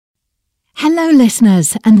Hello,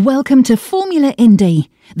 listeners, and welcome to Formula Indie,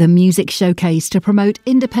 the music showcase to promote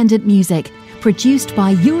independent music, produced by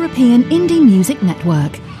European Indie Music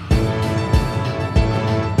Network.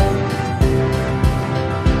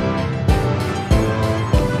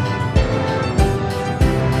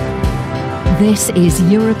 This is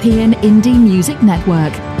European Indie Music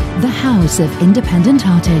Network, the house of independent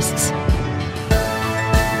artists.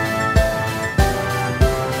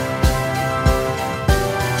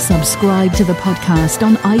 Subscribe to the podcast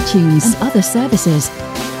on iTunes and other services.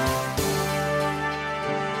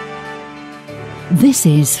 This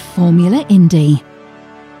is Formula Indie.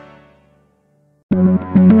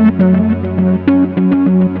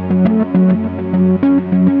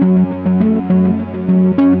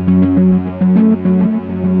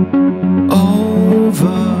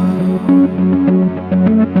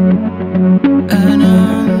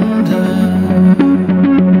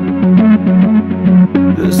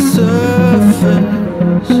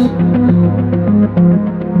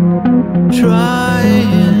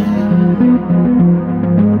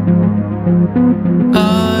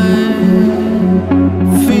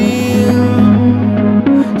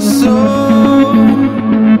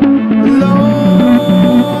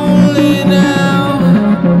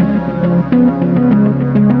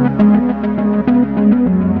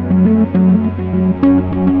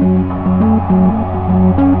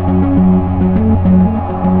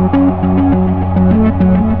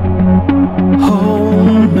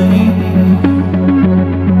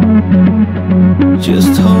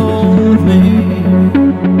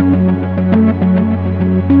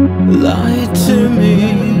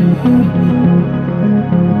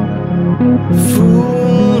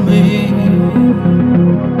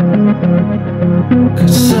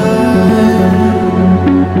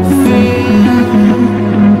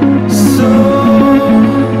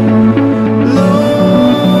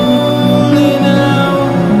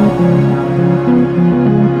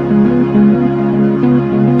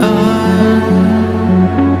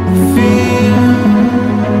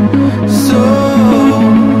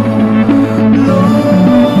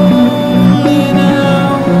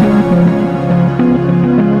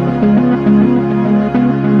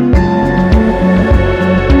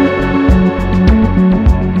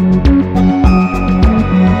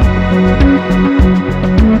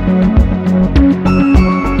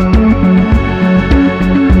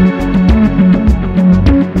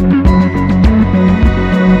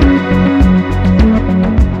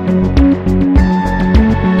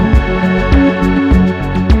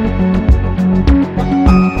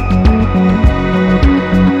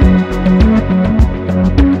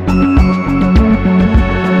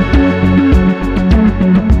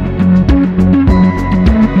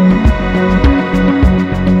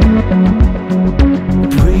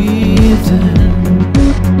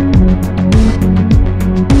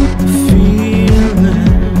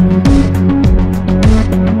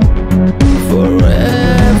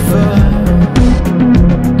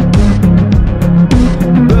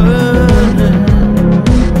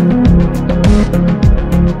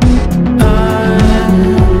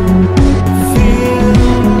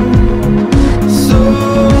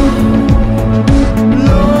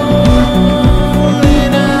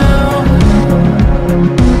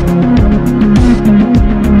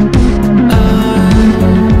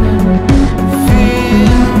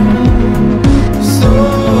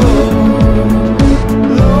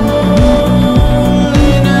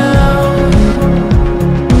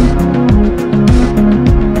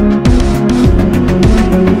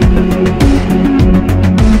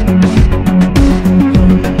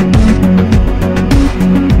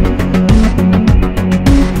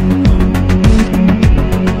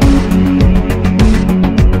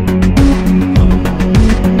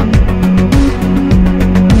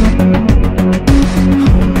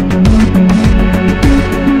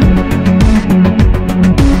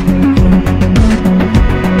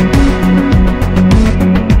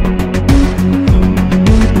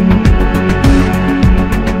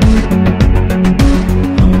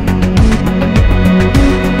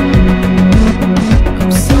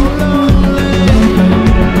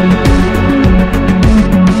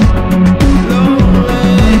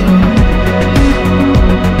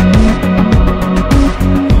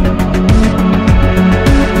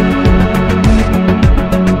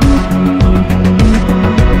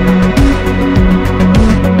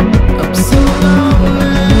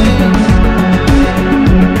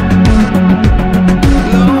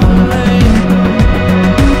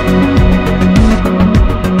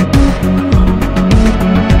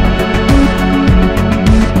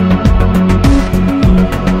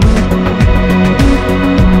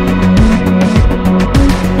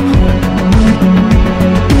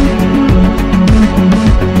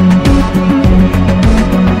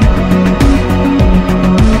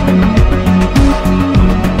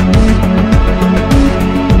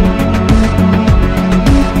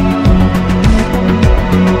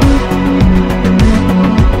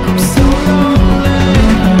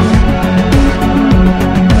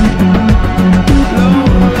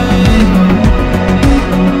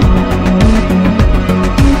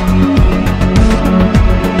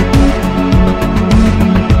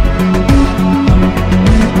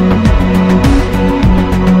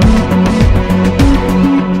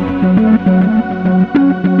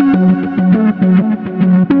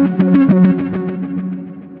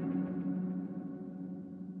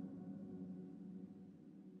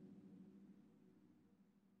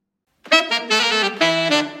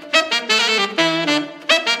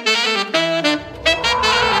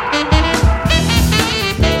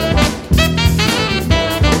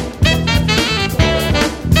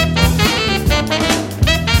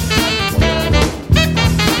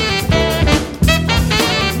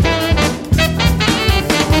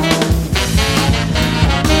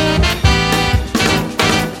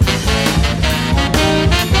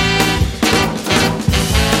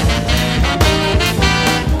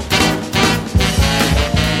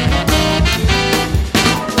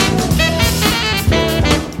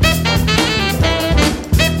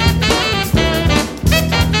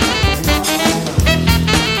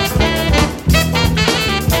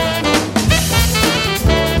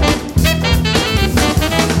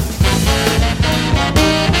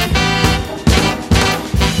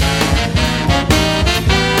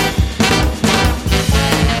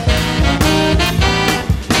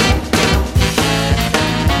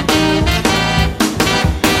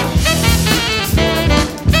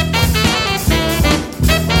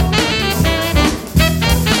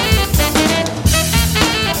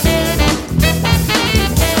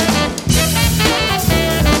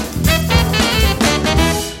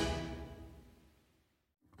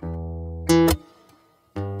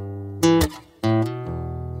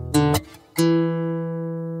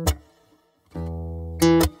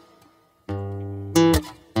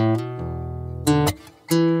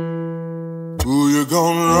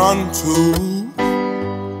 run to.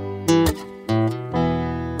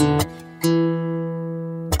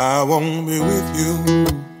 I won't be with you.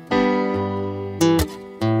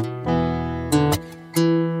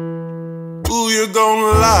 Who you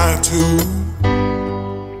gonna lie to?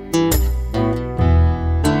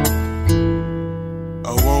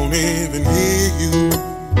 I won't even hear you.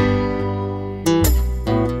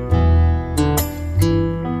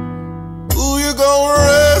 Who you gonna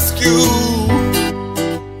rescue?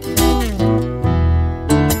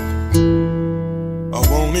 I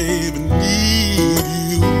won't even need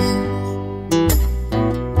you.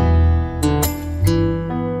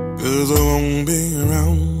 'Cause I won't be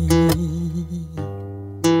around.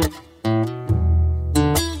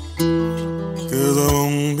 'Cause I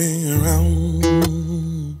won't be around.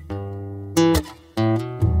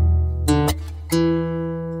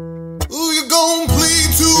 Who you gonna plead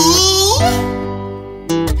to?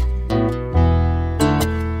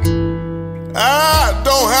 I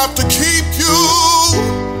don't have to keep you.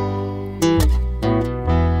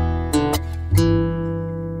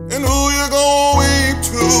 And who you gonna weep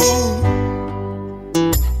to?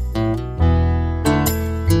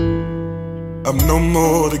 I've no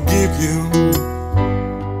more to give you.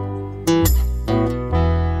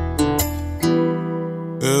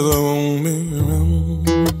 'Cause I won't be around.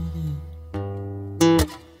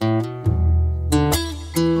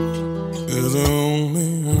 'Cause I won't be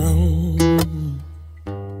around.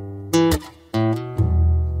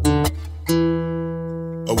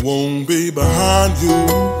 I won't be behind you.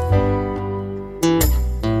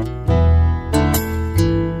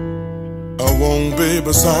 I won't be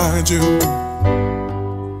beside you.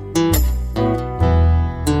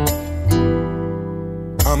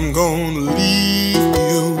 I'm gonna leave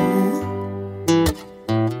you.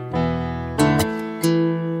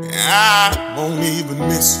 I won't even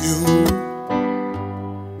miss you.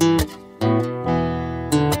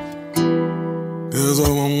 'Cause I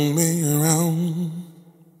won't be around.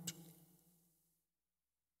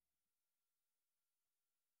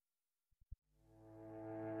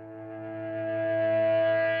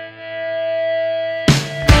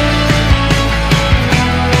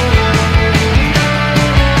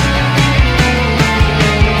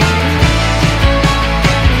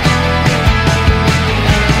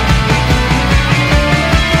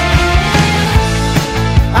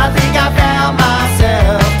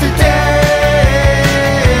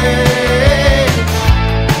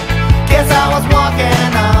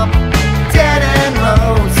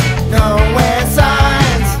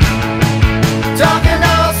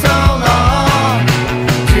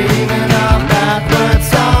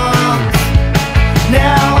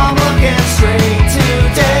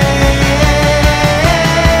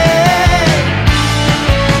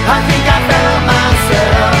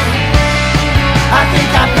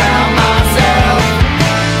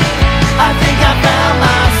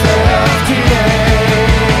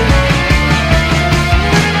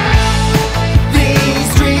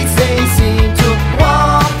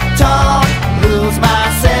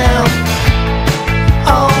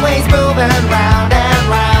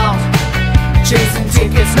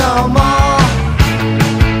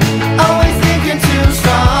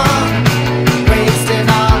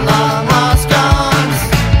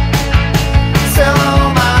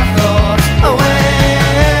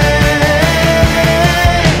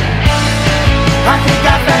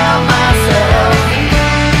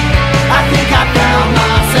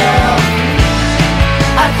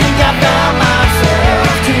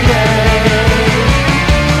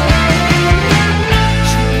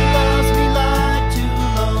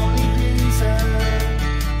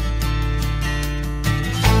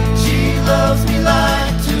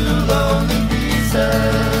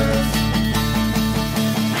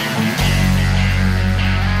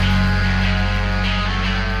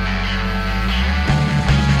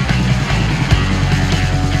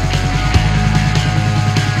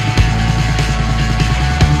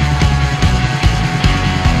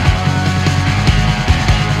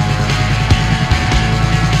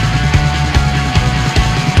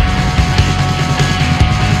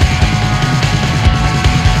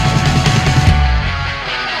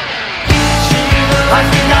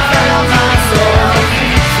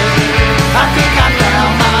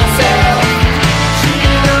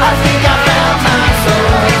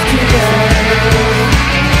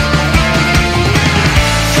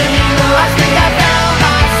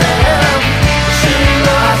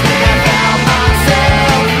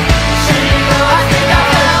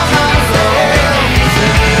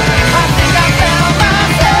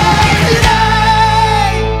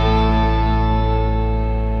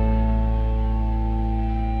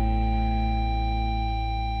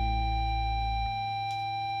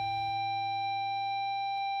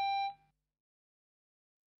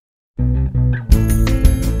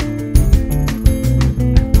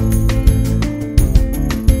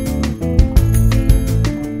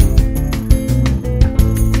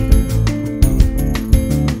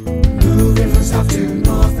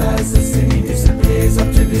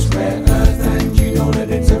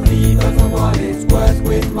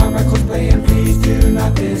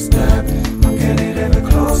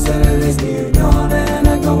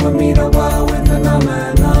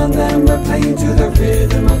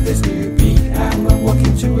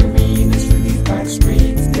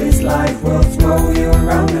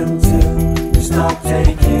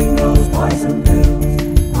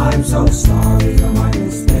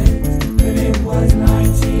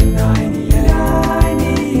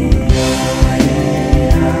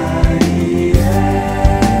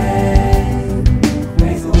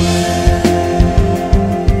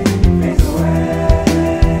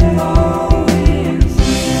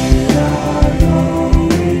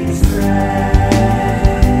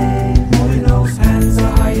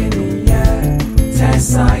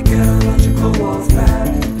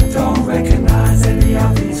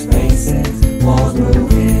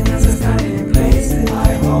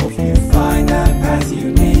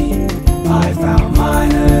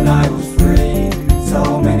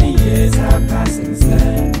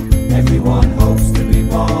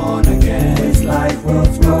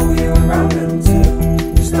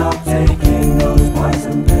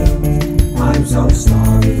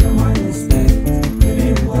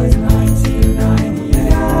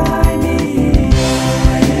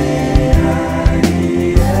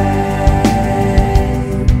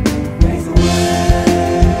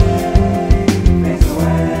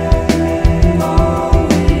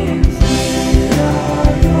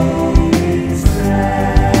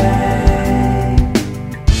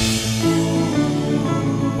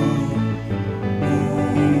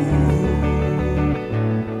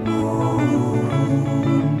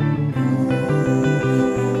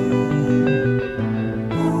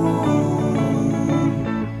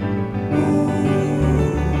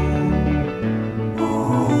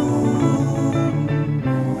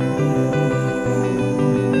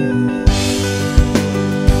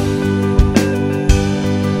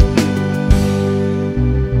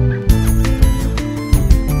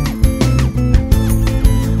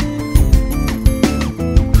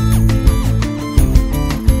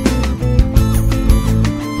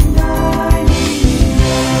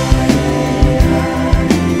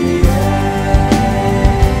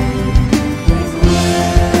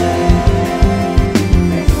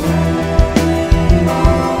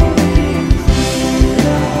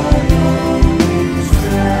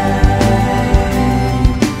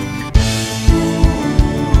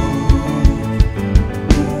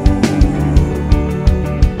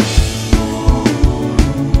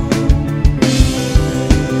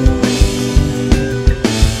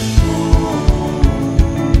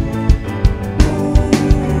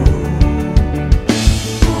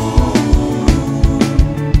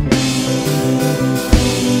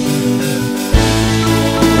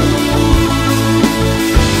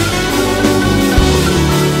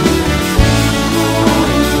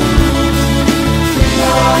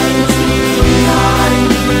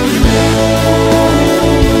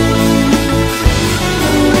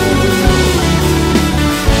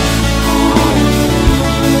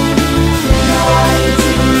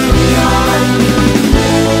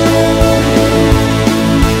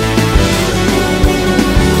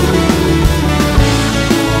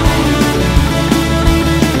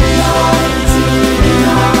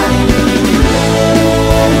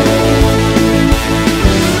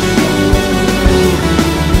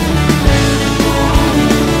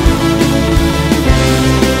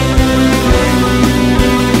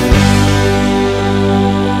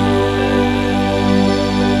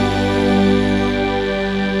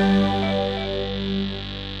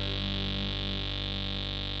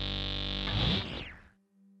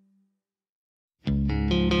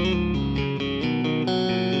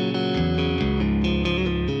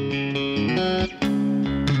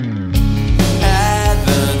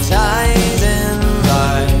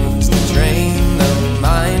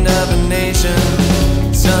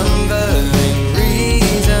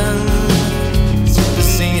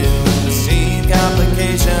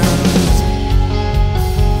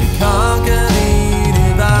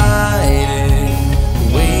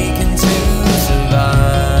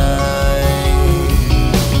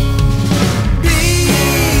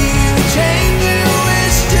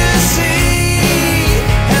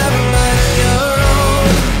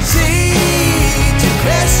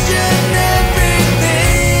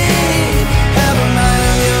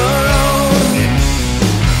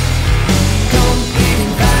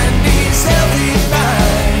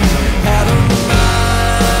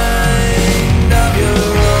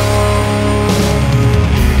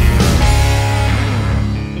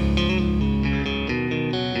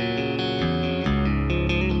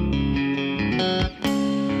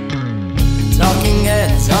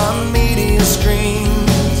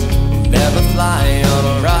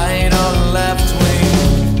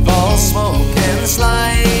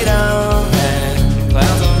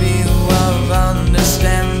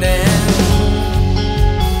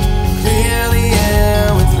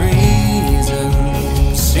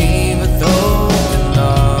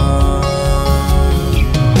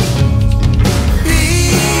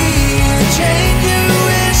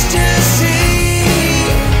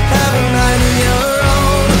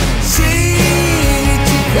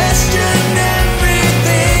 Question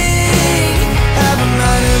everything.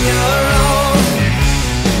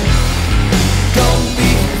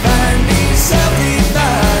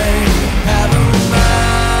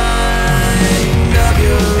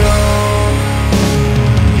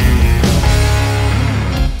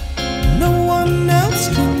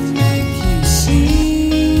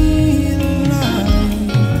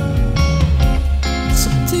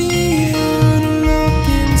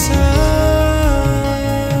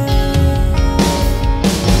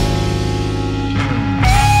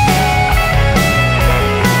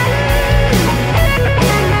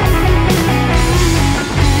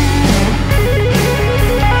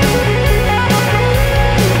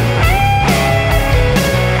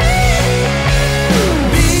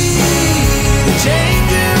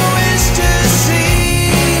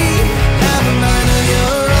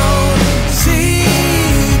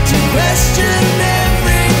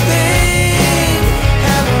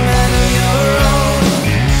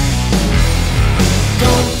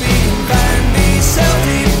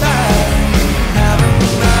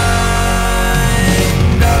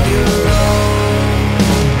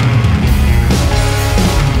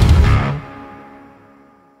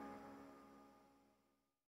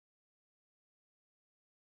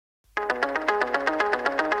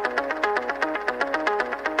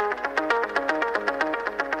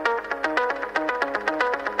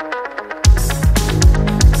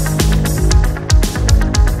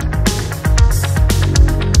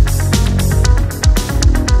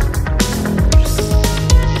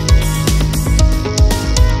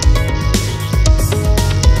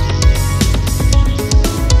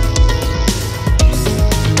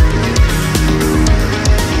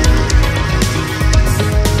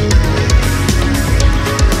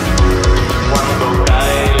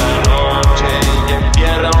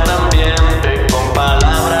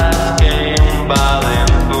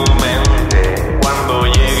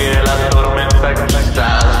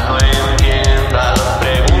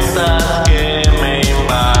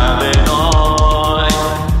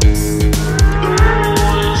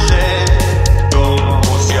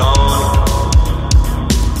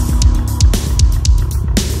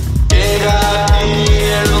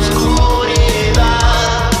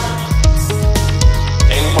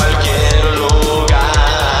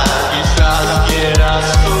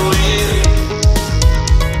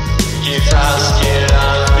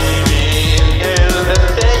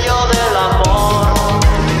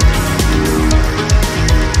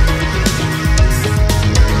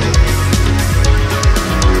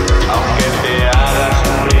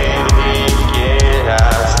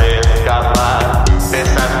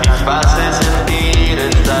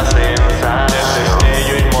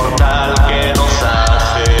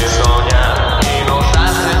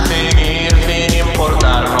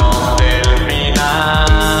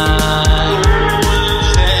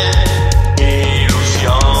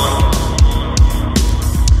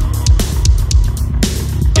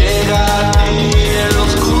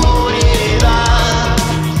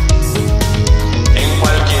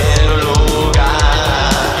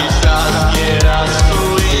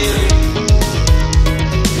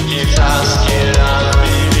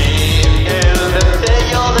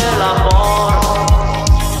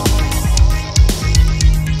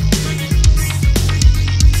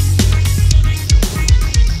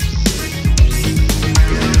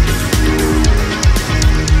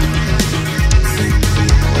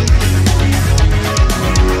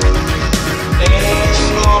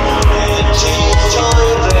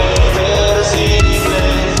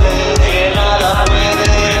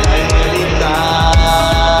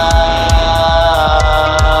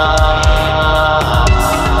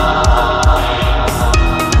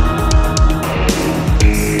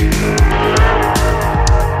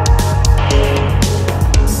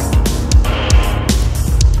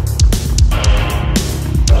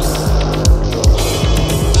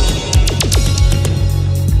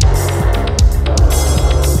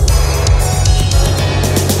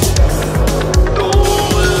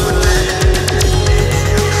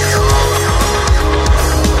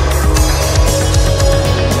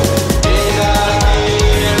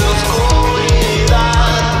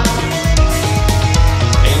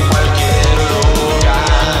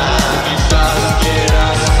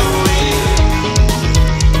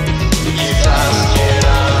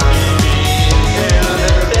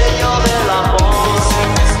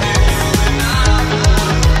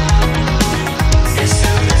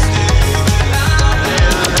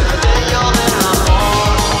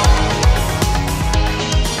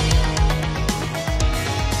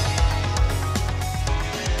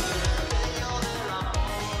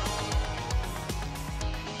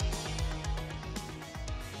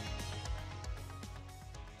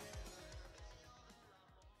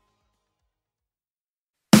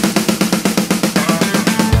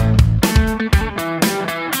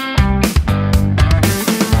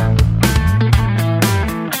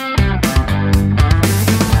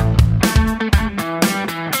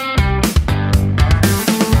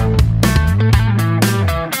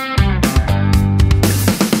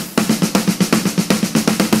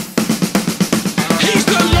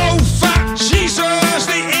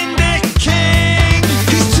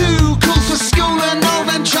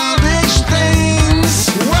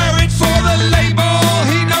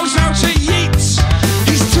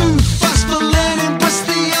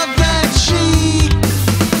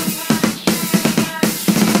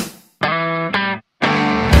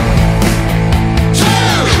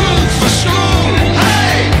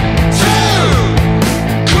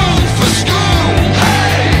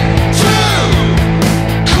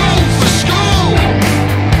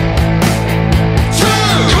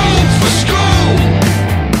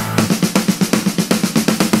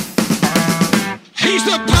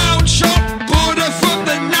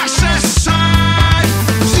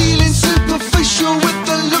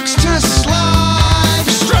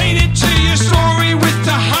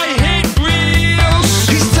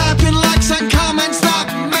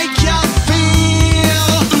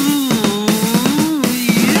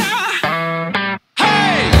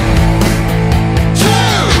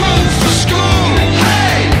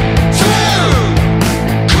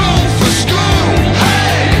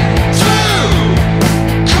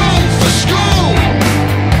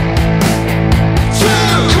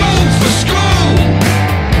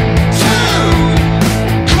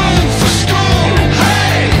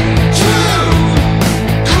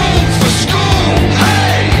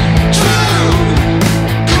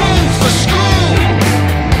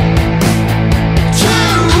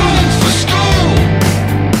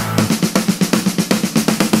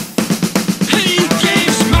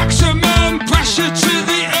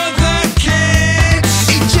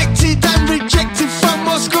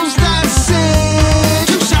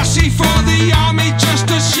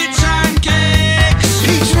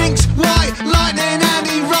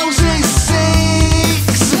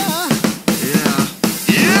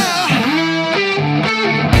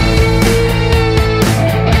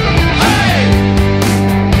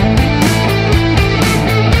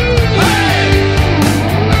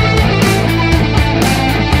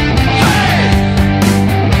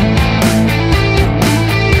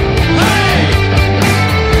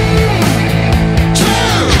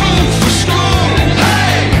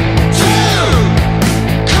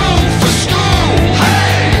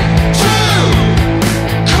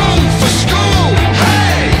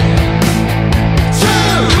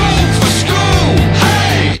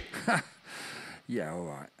 Yeah, all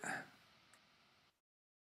right.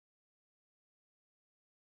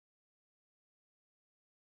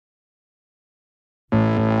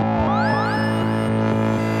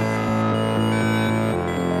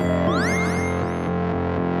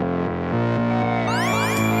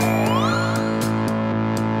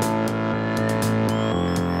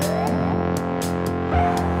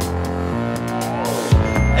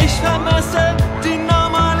 Ich vermisse die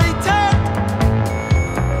Normalität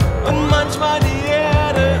und manchmal die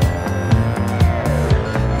Erde.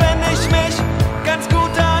 Wenn ich mich ganz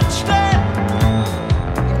gut anstelle,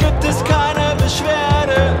 gibt es keine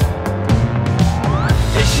Beschwerde.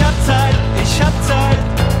 Ich hab Zeit, ich hab Zeit,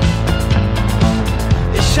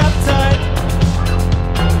 ich hab Zeit.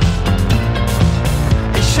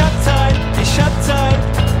 Ich hab Zeit, ich hab Zeit,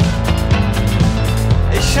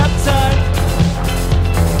 ich hab Zeit.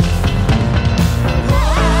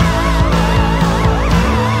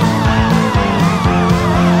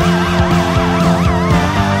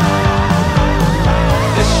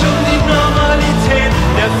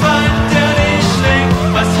 Der Feind, der dich schlägt,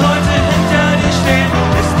 was heute hinter dir steht,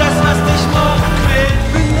 ist das, was dich morgen quält.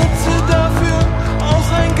 Benutze dafür auch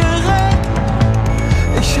ein Gerät.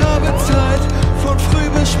 Ich habe Zeit, von früh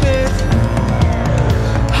bis spät.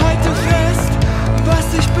 Halte fest, was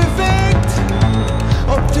dich bewegt,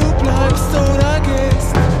 ob du bleibst oder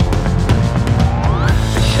gehst.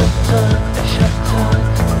 Ich hab Zeit, ich hab Zeit.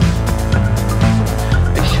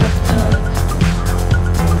 Ich hab Zeit.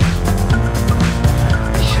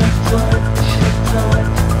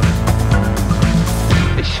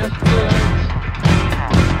 Ich hab Zeit.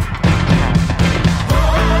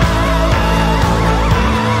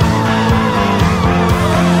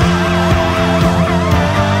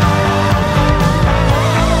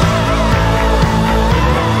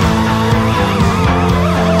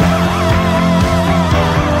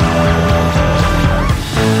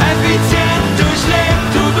 Effizient durchlebt,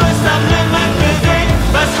 du wirst am Limit bewegt.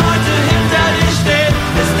 Was heute hinter dir steht,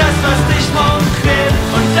 ist das, was dich morgen quält.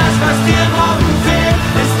 Und das, was dir morgen fehlt,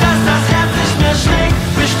 ist das, das Herz nicht mehr schlägt.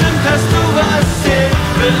 Bestimmt hast du was zählt,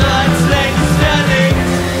 bereits längst erlebt.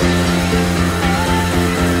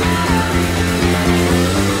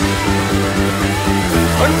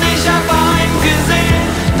 Und ich hab eingesehen,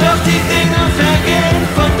 doch die Dinge vergehen.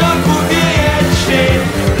 Von dort, wo wir jetzt stehen,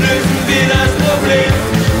 lösen wir das Problem.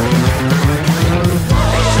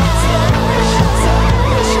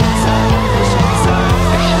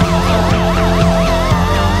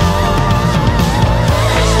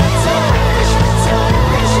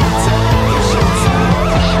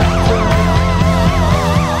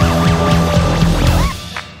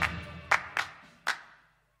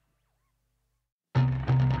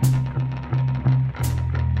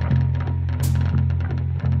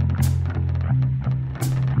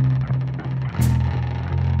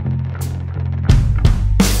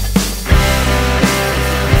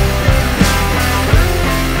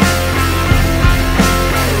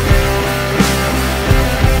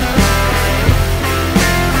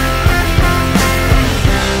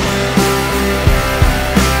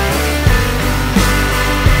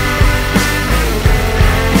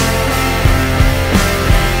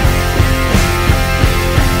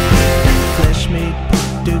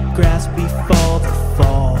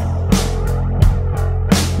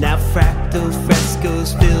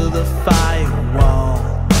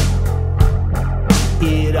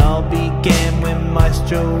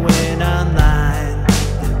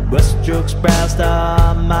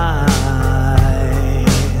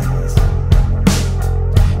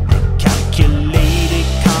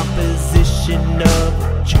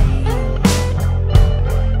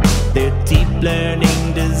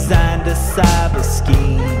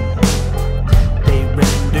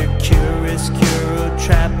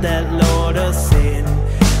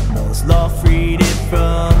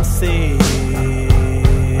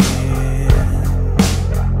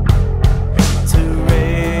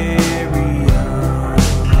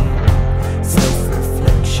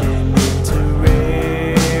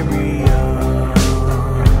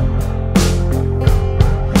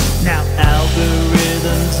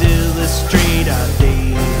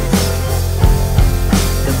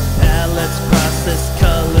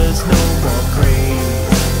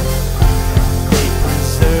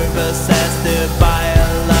 As their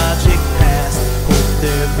biologic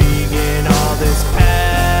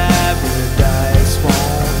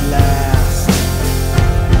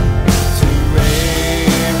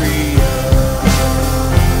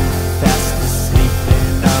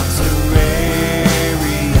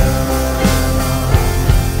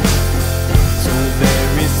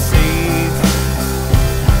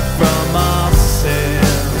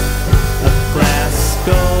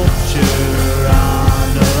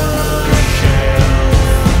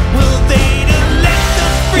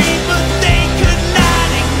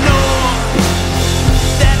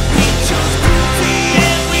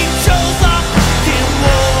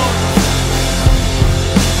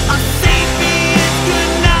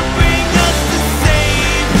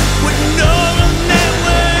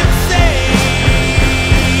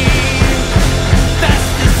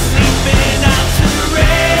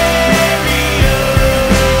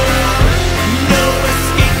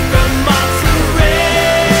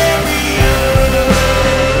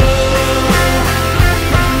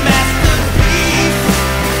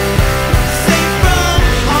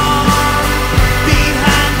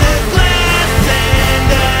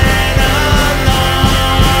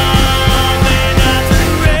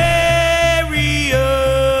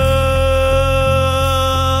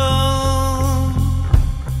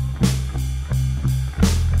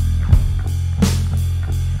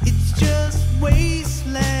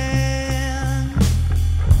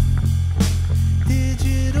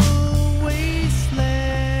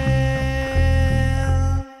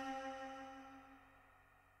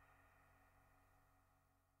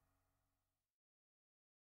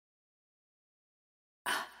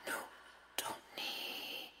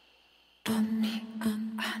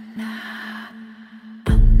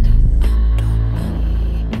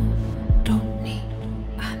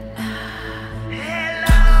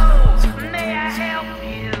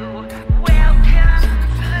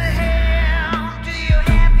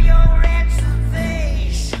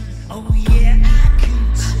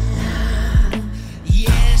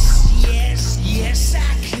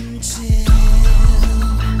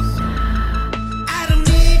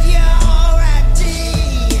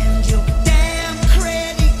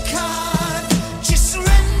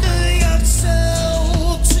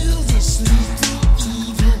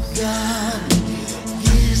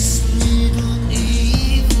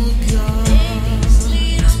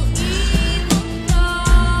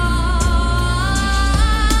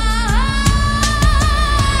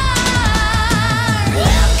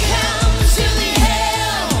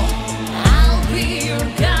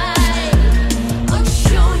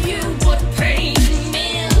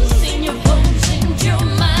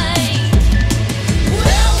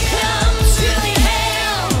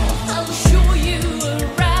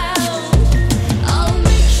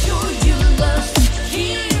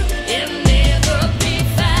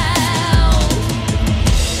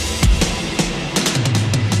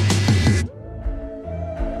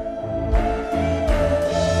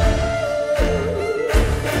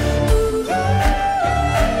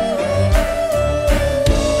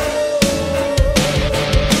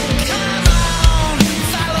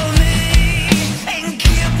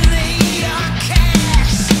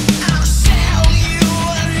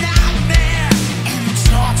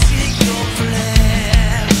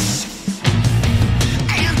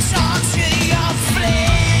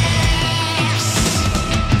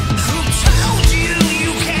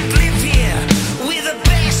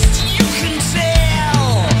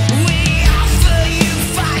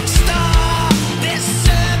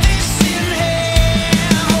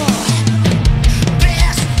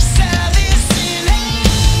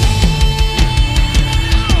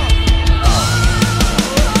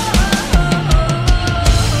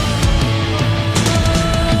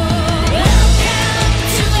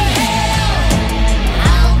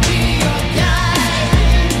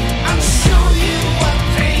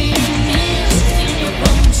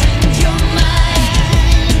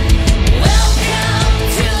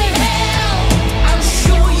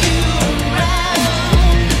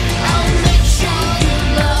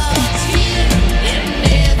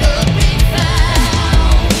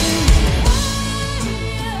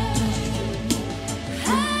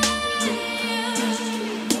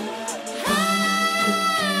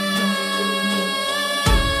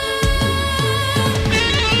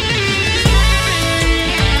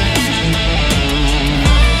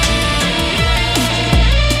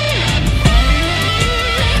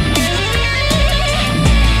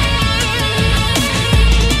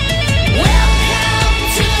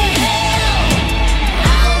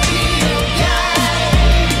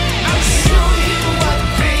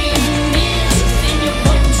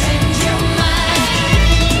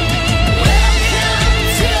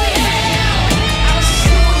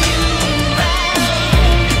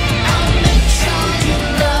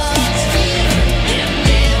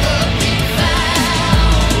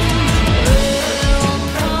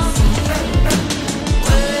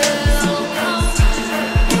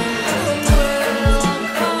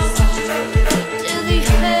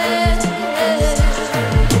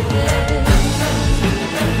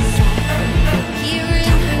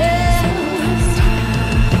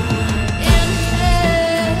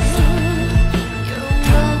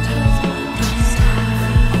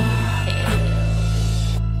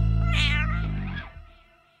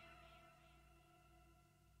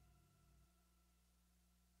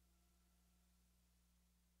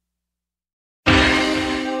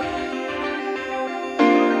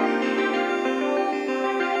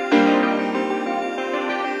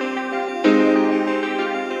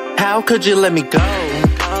How could you let me go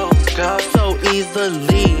so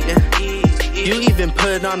easily? You even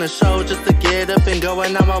put on a show just to get up and go,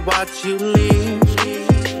 and now I watch you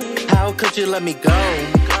leave. How could you let me go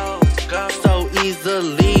so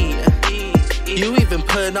easily? You even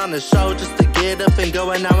put on a show just to get up and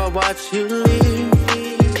go, and now I watch you leave.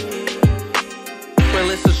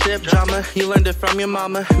 Relationship drama, you learned it from your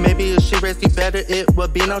mama. Maybe if she raised you better, it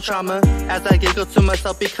would be no trauma. As I giggle to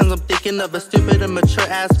myself because I'm thinking of a stupid and mature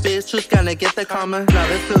ass bitch who's gonna get the karma. Now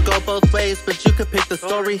this could go both ways, but you could pick the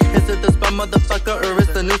story. Is it this bum motherfucker or is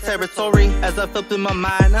the new territory? As I flip through my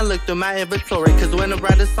mind, I look through my inventory, cause when I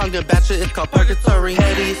write a song about you, it's called purgatory.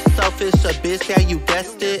 Petty, selfish, a bitch, yeah you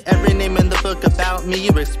guessed it. Every name in the book about me,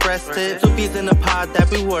 you expressed it. Two peas in a pod that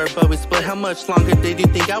we were, but we split. How much longer did you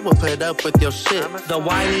think I would put up with your shit? The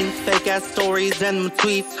wine memes, fake ass stories and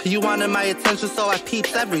tweets. You wanted my attention, so I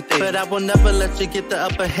peeped everything. But I will never let you get the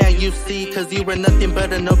upper hand, you see. Cause you were nothing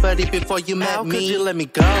but a nobody before you met How me. could Could you let me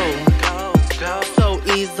go so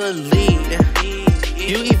easily?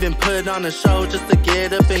 You even put on a show just to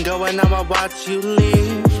get up and go, and now I watch you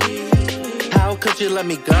leave. How could you let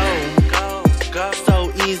me go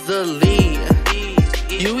so easily?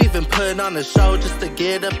 You even put on a show just to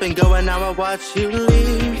get up and go, and now I watch you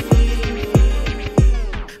leave.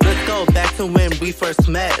 Let's go back to when we first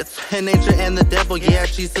met. An angel and the devil, yeah,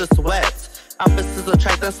 Jesus wept. Opposites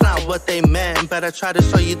attract, that's not what they meant. But I try to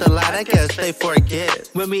show you the light, I guess they forget.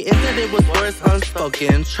 When we ended, it was words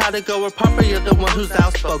unspoken. Try to go apart, you're the one who's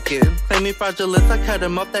outspoken. Claim me fraudulent, I cut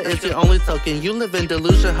him off, that is your only token. You live in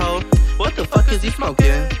delusion, ho. What the fuck is you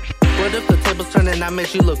smoking? What if the tables turned and I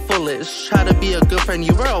made you look foolish? Try to be a good friend,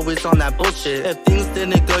 you were always on that bullshit. If things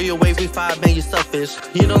didn't go your way, we fight, man, you selfish.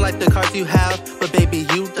 You don't like the cards you have, but baby,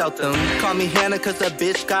 you dealt them. Call me Hannah cause a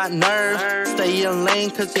bitch got nerve. Stay in lane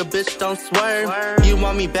cause your bitch don't swerve. You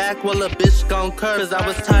want me back, well a bitch gon' curve. Cause I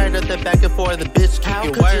was tired of the back and forth, the bitch keep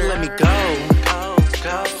your word. How could you let me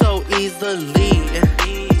go so easily?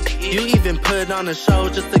 You even put on a show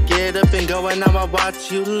just to get up and go, and now I watch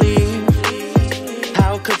you leave.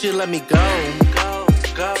 How could you let me go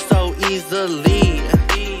so easily?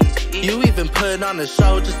 You even put on a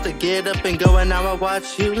show just to get up and go, and now I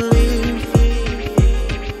watch you leave.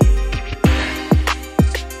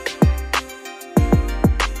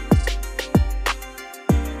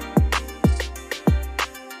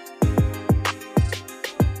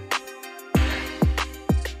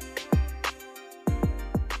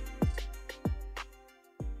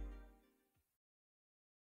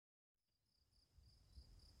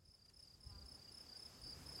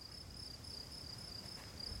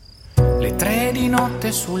 Le 3 di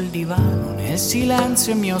notte sul divano, nel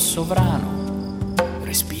silenzio mio sovrano,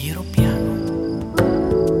 respiro piano.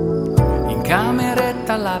 In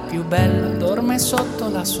cameretta la più bella, dorme sotto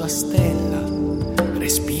la sua stella,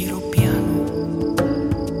 respiro piano.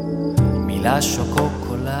 Mi lascio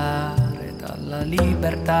coccolare dalla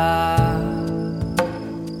libertà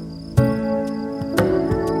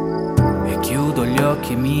e chiudo gli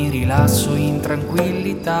occhi e mi rilasso in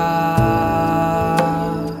tranquillità.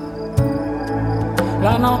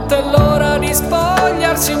 La notte è l'ora di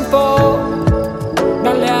spogliarsi un po'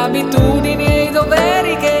 dalle abitudini e i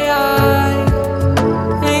doveri che hai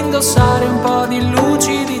e indossare un po' di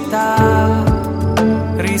lucidità,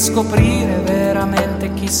 riscoprire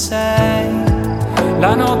veramente chi sei.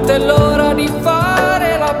 La notte è l'ora di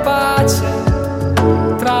fare la pace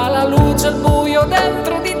tra la luce e il buio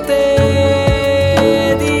dentro di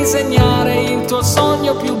te, disegnare il tuo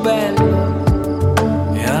sogno più bello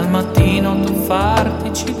e al mattino tu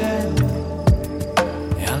fartici dentro,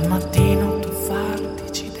 e al mattino tu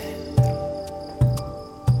fartici dentro.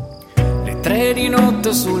 Le 3 di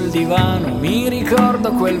notte sul divano mi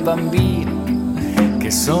ricordo quel bambino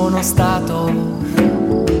che sono stato.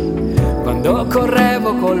 Quando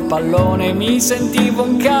correvo col pallone mi sentivo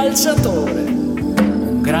un calciatore,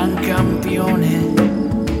 un gran campione,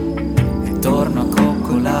 e torno a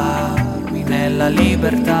coccolarmi nella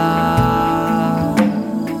libertà.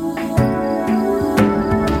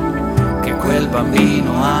 Quel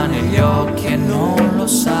bambino ha negli occhi e non lo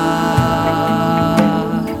sa.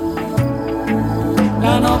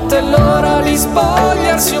 La notte è l'ora di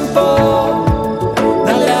spogliarsi un po'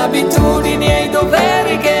 dalle abitudini e i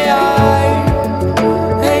doveri che hai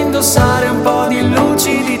e indossare un po' di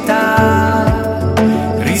lucidità,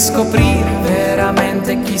 riscoprire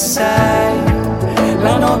veramente chi sei.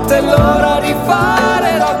 La notte è l'ora di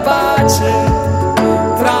fare la pace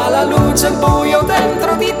tra la luce e il buio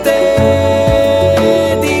dentro di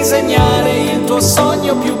te, disegnare il tuo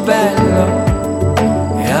sogno più bello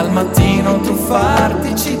e al mattino tu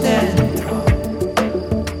fartici dentro.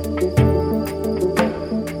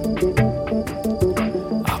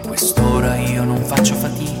 A quest'ora io non faccio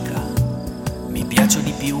fatica, mi piace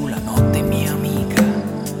di più la notte mia amica.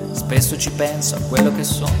 Spesso ci penso a quello che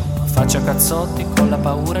sono, faccio cazzotti con la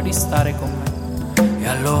paura di stare con me. E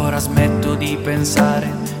allora smetto di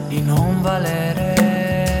pensare di non valere.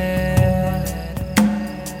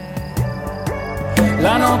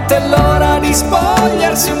 La notte è l'ora di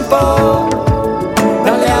spogliarsi un po'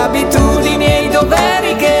 dalle abitudini e i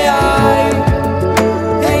doveri che hai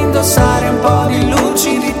e indossare un po' di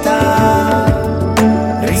lucidità,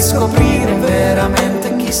 riscoprire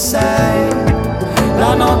veramente chi sei.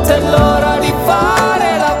 La notte è l'ora di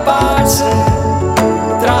fare la pace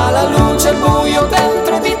tra la luce e il buio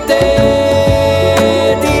dentro di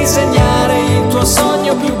te, disegnare il tuo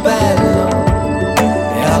sogno più bello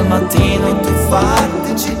e al mattino tu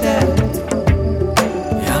fartici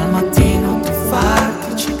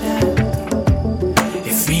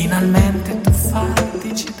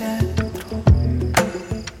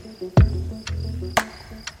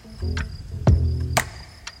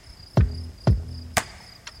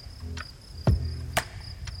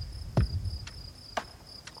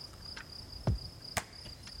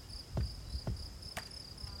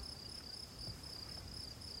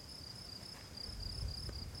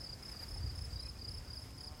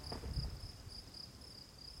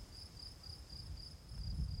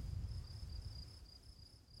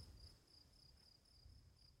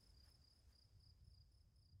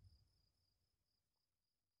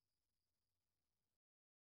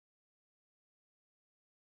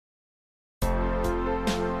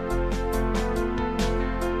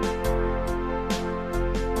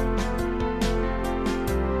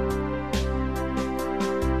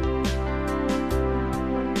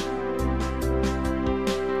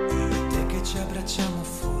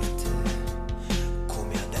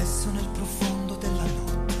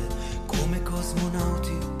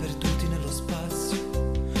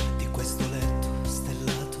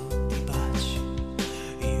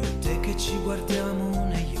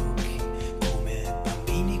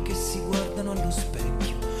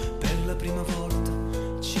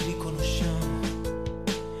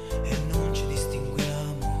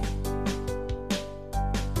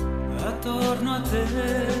attorno a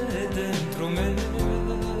te dentro me,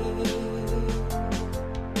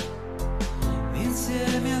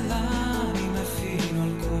 insieme all'anima fino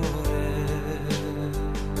al cuore,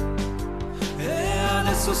 e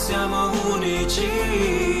adesso siamo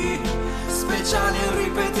unici, speciali e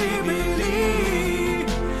irripetibili.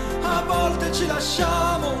 A volte ci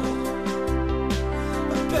lasciamo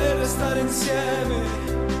per restare insieme,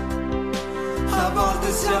 a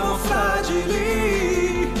volte siamo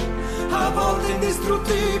fragili, a volte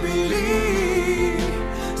indistruttibili.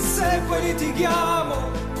 Se poi litighiamo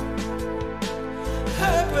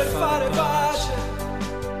è per fare pace.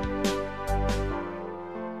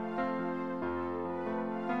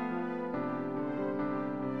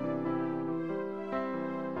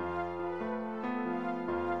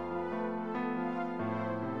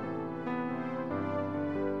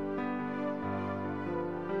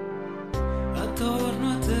 Attorno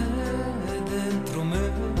a te dentro me,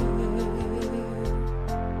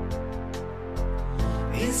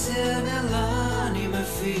 insieme all'anima e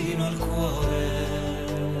fino al cuore.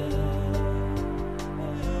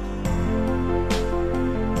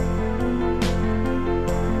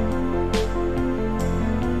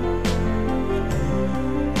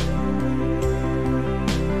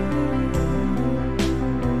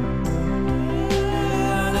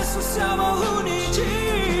 Adesso siamo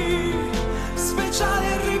unici, speciali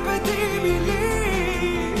e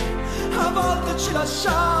irripetibili. A volte ci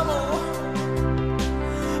lasciamo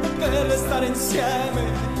per restare insieme,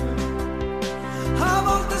 a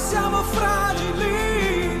volte siamo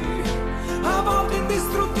fragili, a volte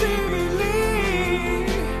indistruttibili.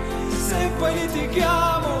 Se poi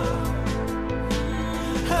litighiamo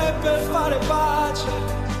è per fare pace,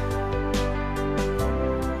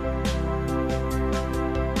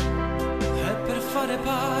 è per fare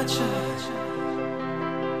pace.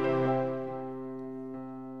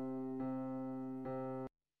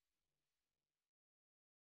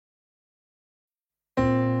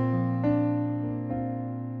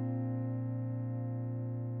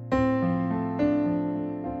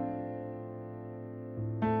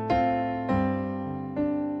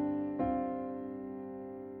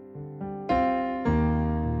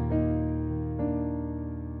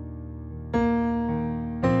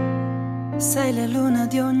 Sei la luna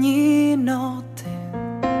di ogni notte,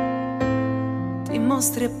 ti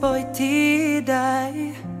mostri e poi ti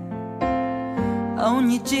dai. A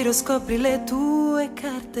ogni giro scopri le tue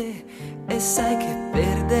carte e sai che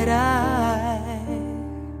perderai.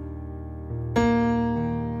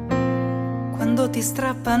 Quando ti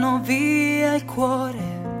strappano via il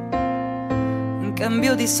cuore, in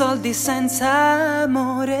cambio di soldi senza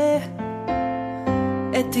amore,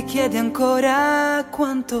 e ti chiedi ancora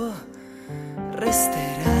quanto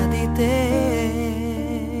resterà di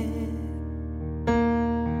te.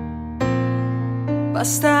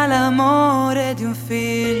 Basta l'amore di un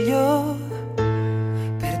figlio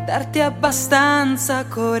per darti abbastanza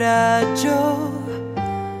coraggio,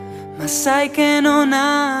 ma sai che non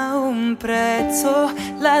ha un prezzo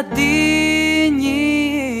la dignità.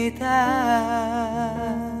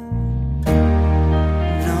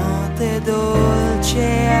 Note dolci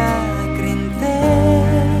e acri in te,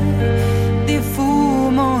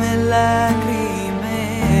 fumo e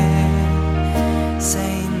lacrime,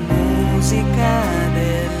 sei musica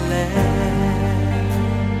dell'est,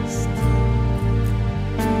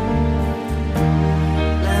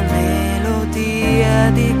 la melodia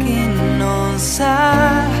di chi non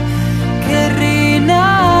sa che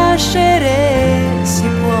rinascere si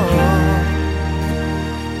può,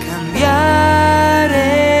 cambiare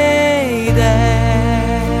idee.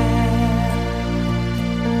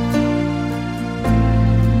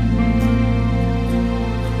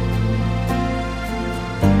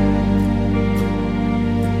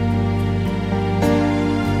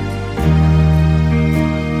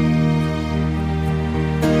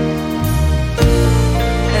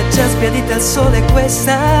 Sbiadita al sole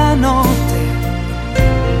questa notte,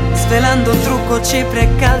 svelando trucco, cipre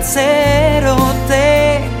e calze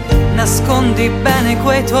rotte. Nascondi bene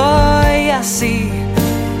quei tuoi assi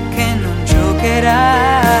che non giocherai.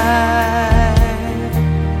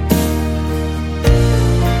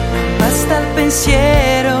 Basta il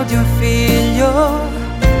pensiero di un figlio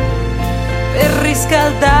per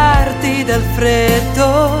riscaldarti dal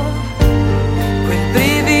freddo, quel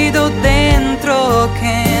brivido dentro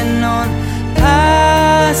che non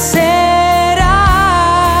passerà.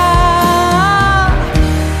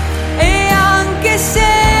 E anche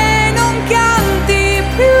se non canti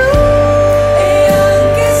più, e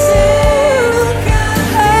anche se non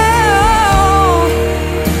canti,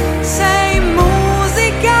 sei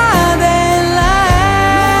musica dell'est.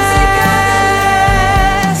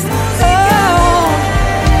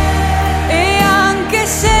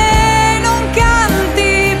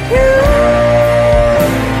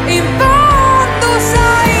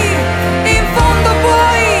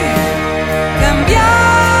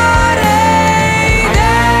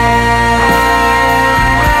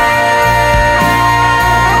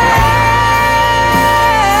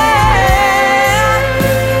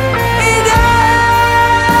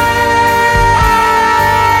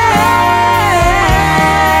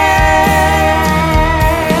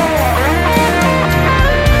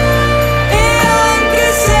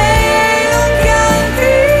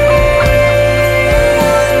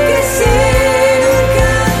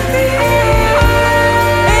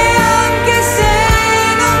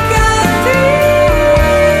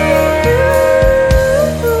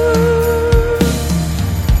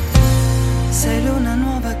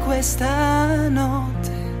 questa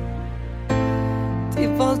notte ti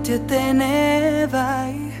volti e te ne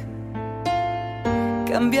vai.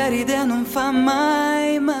 Cambiare idea non fa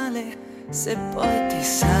mai male se poi ti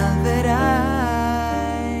salverai.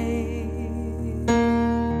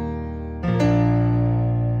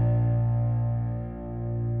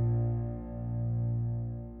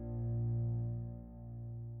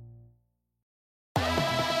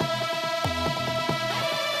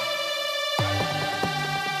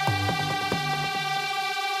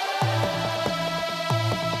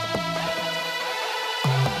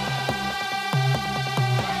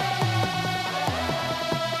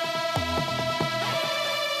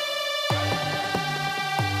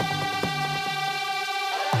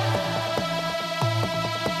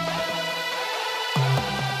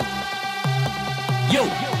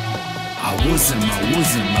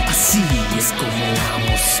 Así es como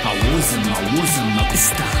vamos.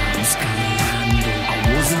 Estamos caminando.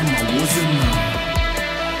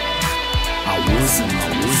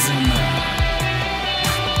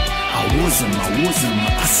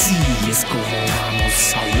 Así es como vamos.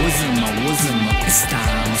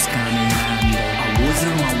 Estamos caminando.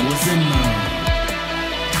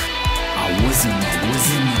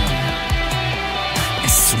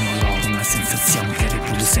 Es un olor, una sensación que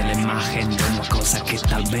reproduce la imagen de una cosa que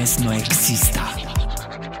tal vez no exista.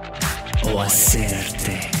 O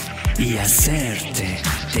hacerte y hacerte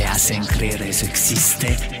te hacen creer eso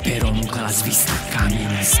existe, pero nunca lo has visto.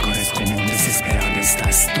 Caminas, corres como un desesperado,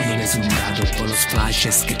 estás todo deslumbrado por los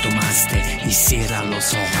flashes que tomaste y cierras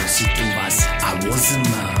los ojos y tú vas a Wasn't.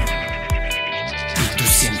 Y tú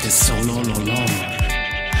sientes solo el olor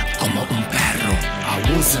como un perro.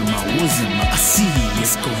 Así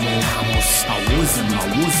es como vamos.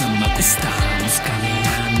 Estamos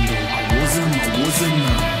caminando.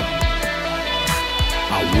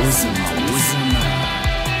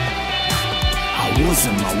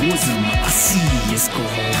 Así es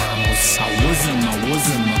como vamos.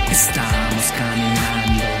 Estamos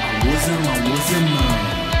caminando.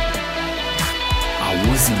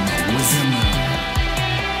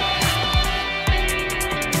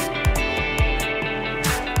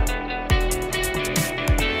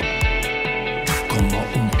 Como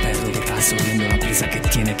un perro de casa oliendo la presa que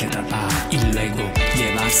tiene que atrapar y luego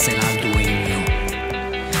llevársela al dueño,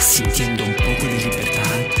 sintiendo un poco de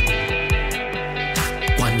libertad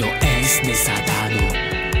cuando es desatado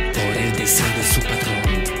por el deseo de su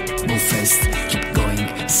patrón. Move fast, keep going,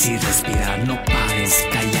 sin respirar, no pares,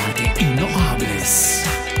 cállate y no hables.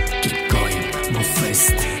 Keep going, move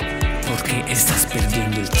fast, porque estás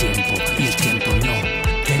perdiendo el tiempo y el tiempo no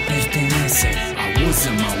te pertenece.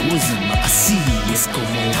 Así es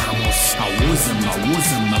como vamos.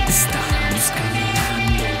 Estamos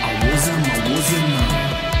caminando.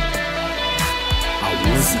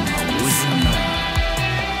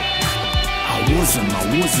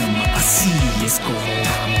 Así es como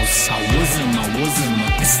vamos.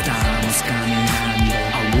 Estamos caminando.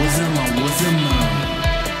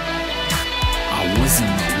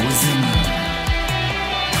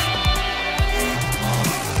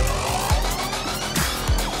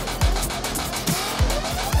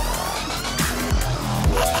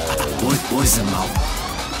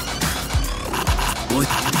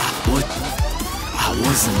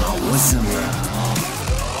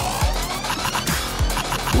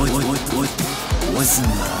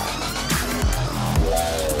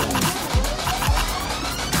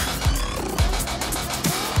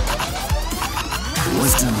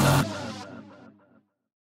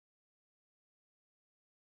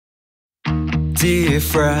 Dear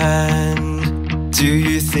friend, do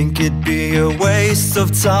you think it'd be a waste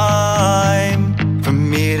of time for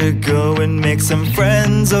me to go and make some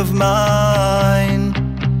friends of mine?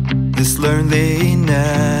 This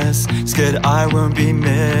loneliness, scared I won't be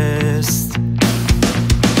missed.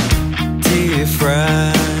 Dear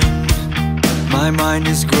friend, my mind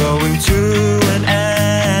is growing to an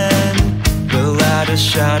end. The ladder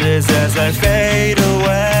shatters as I fade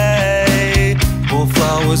away.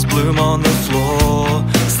 Wallflowers bloom on the floor,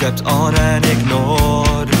 stepped on and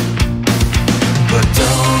ignored. But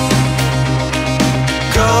don't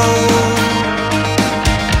go.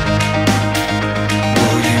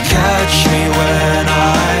 Will you catch me when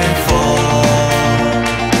I fall?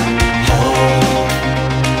 Hold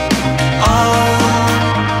on.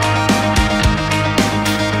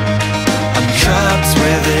 I'm trapped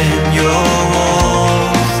within your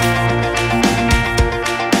walls.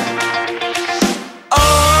 Oh,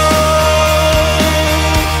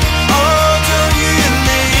 don't you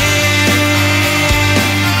leave.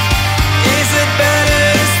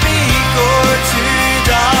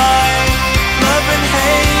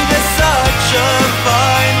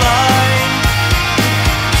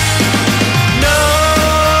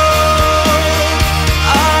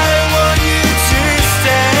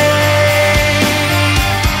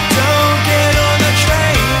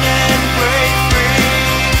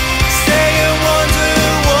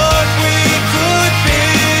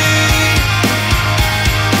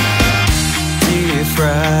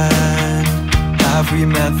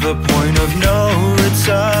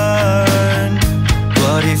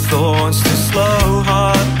 thorns to slow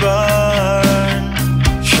heartburn.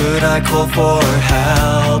 Should I call for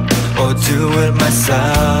help or do it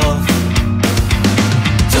myself?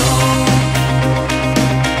 Don't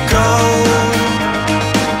go.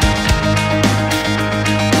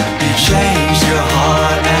 You changed your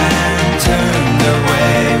heart and turned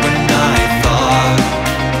away when I thought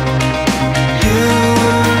you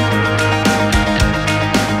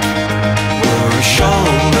were a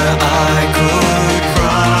shoulder I could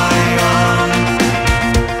cry on.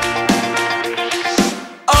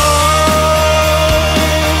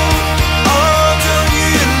 Oh, don't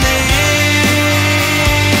you leave?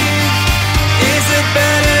 Is it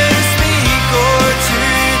better to speak?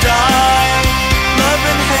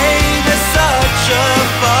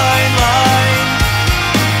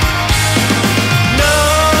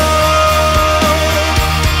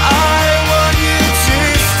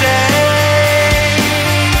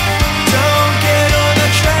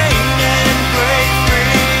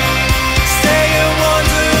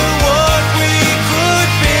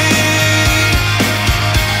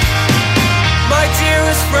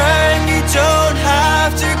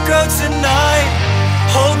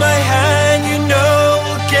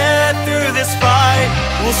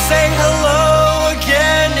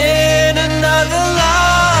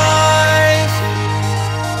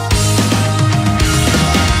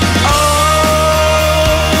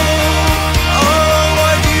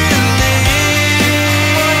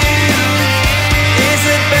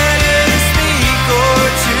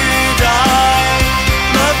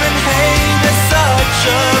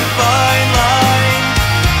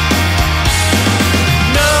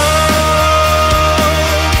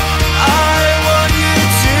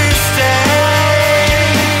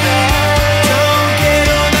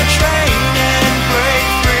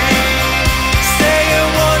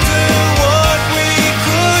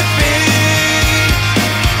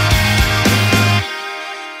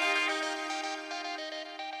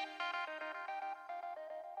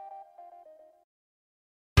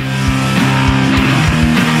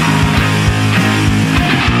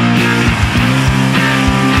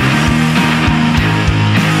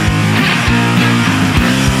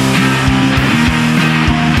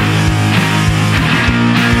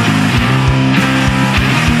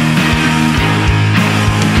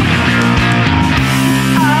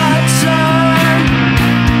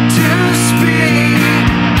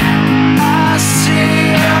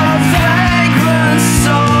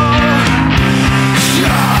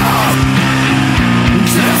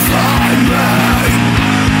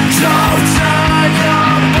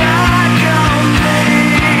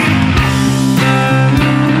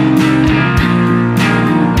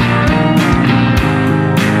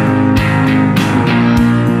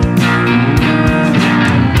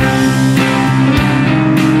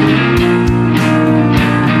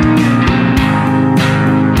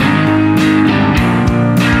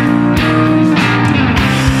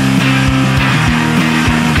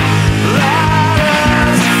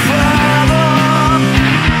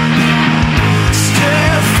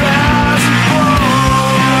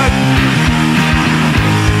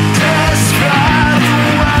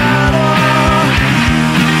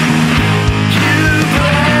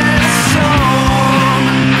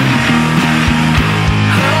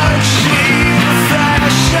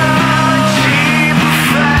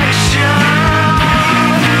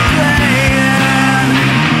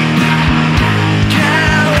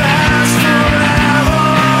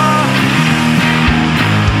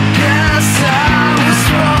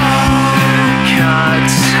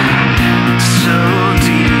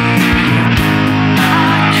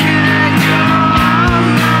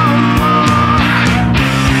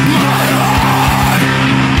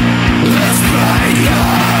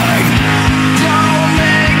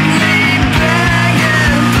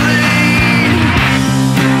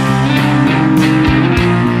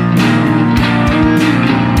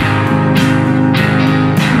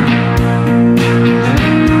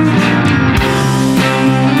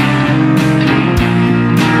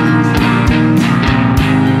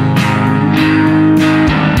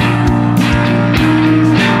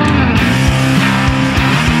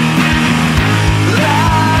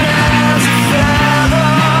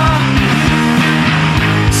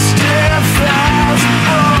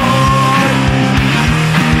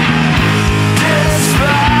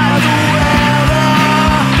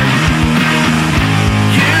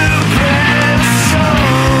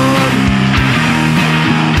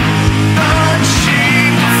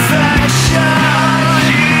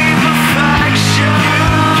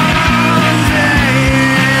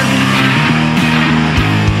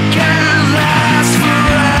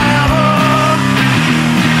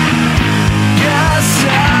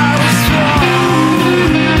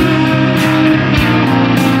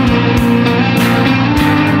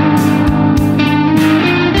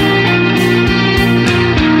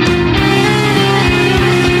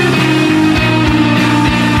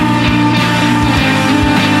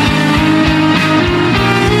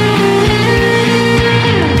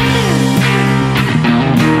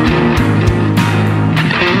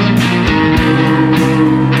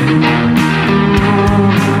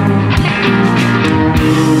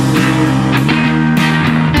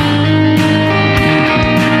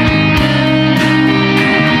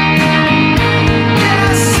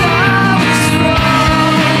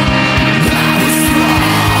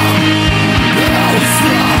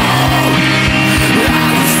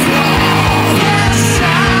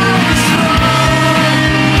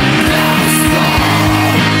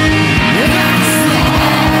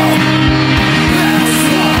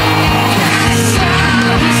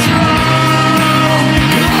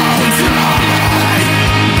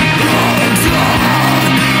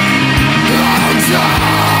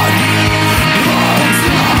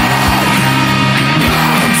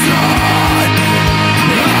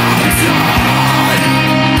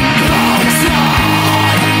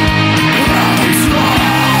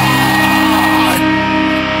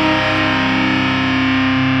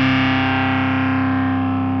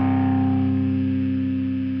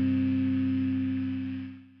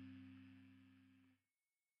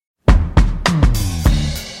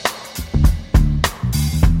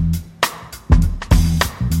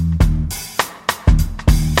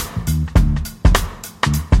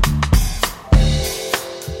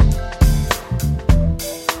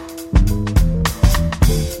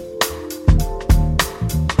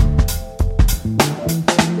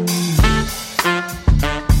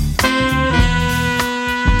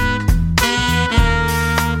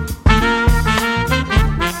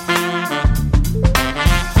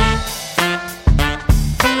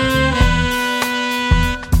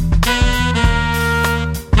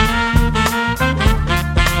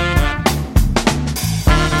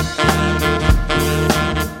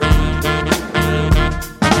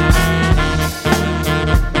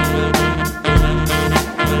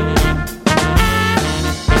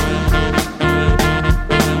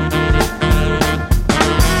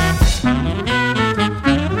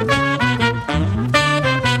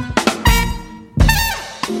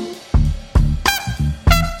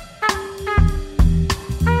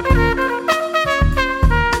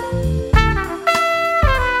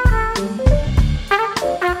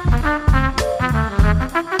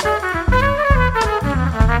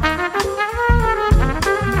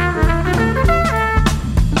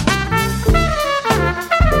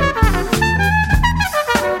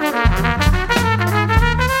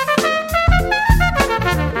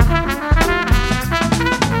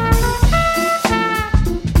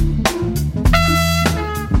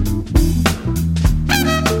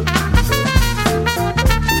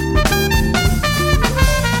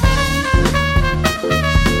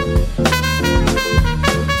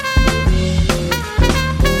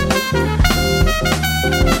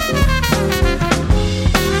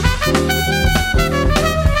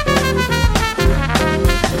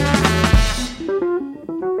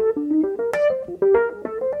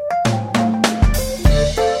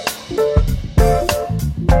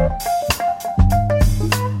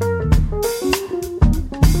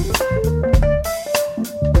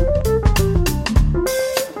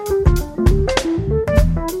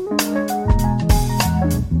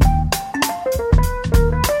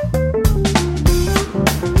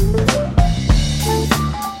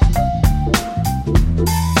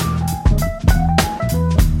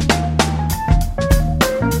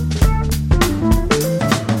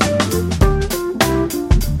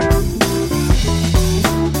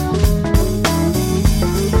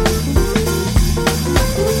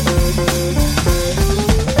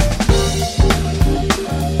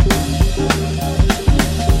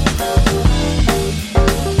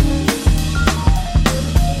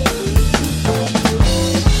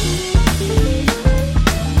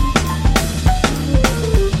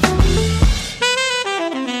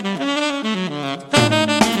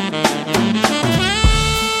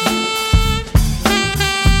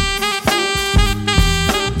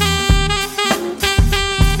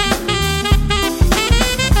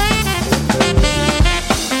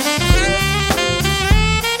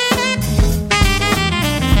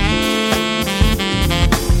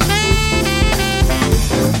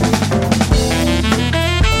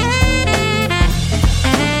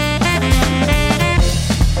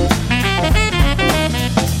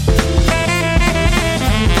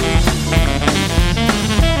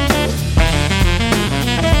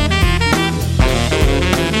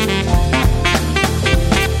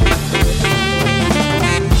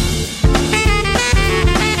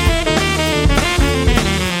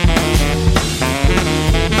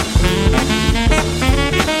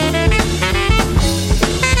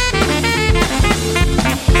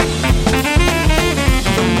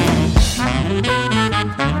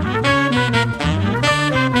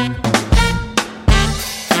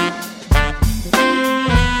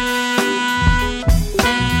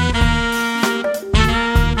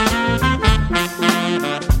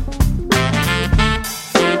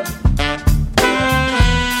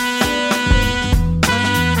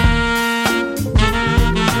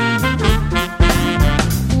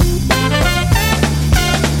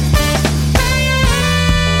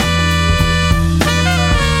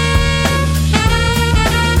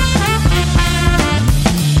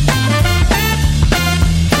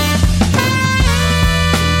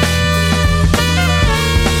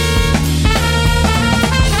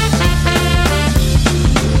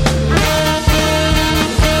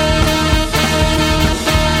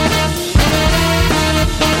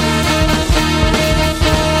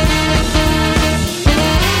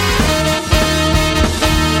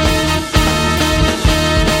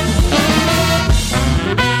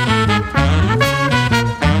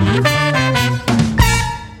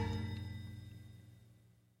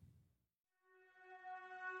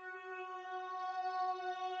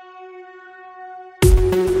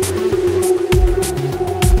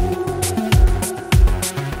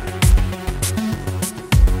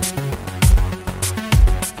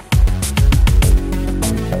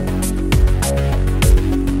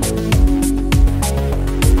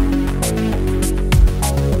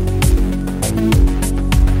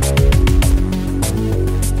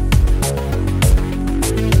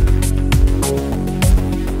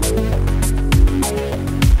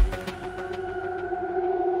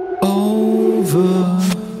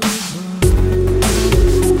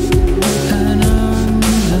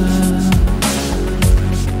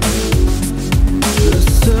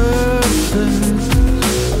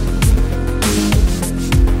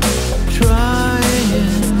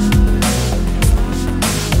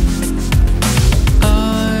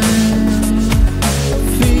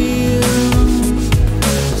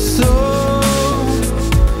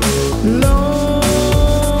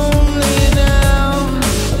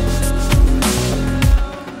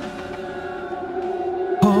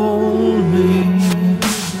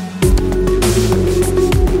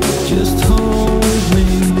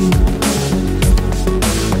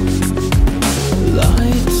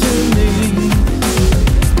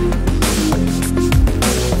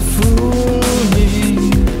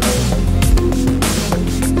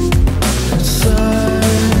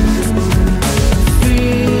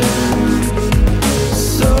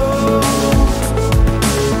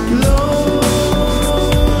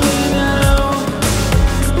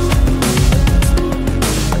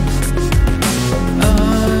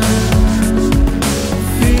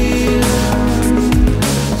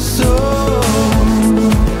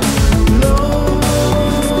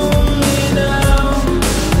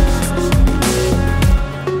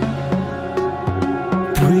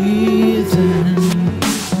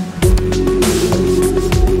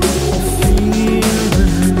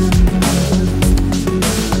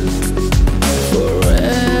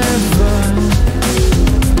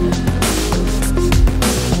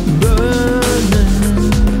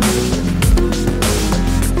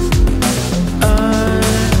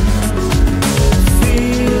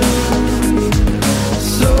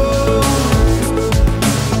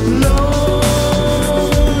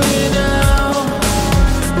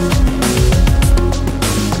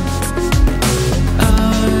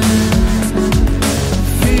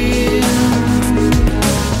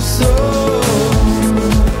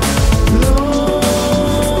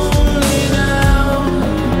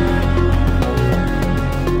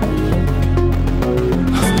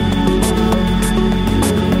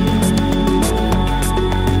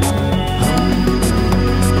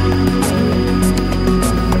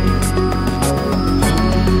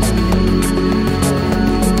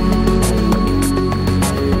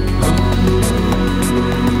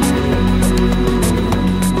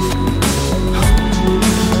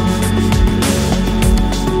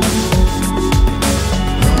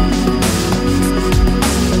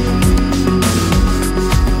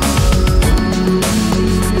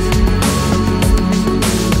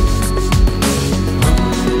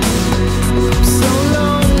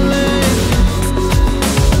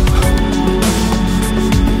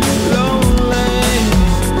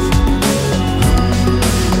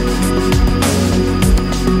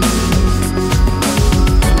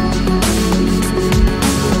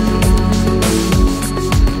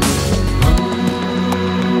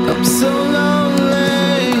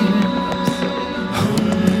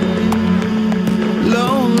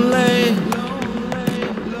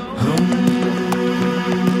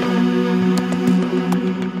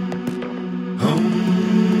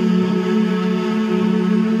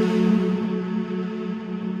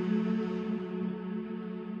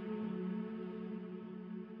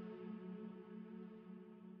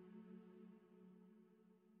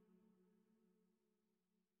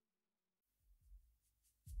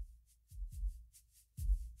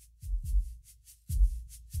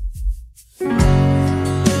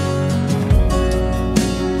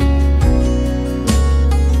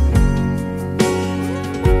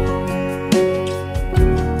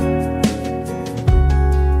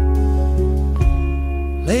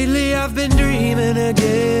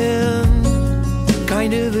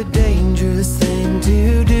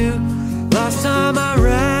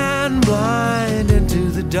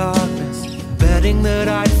 darkness, betting that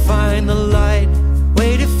I'd find the light.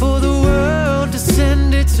 Waited for the world to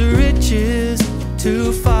send its riches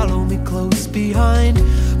to follow me close behind.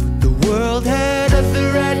 But the world had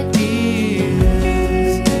other ideas,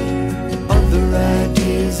 other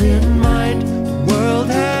ideas in mind. The world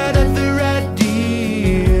had other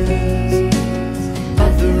ideas,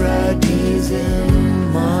 other ideas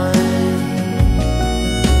in mind.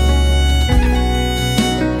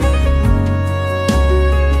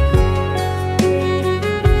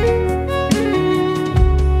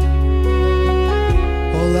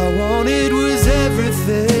 All I wanted was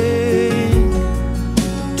everything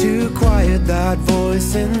to quiet that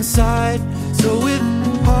voice inside. So with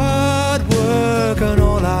hard work and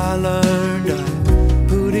all I learned, I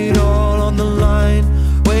put it all on the line.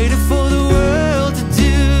 Waited for the world to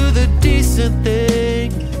do the decent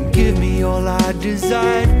thing and give me all I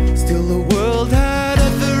desired. Still the world had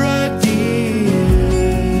other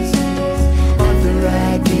ideas, other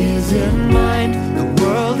ideas in mind. The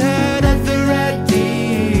world had other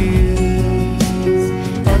ideas,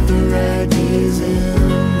 other ideas in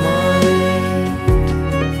mind.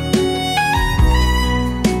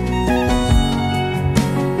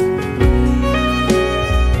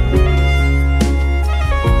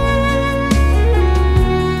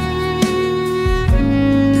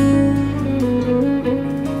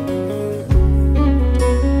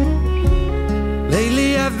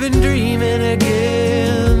 Lately I've been dreaming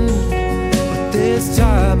again, but this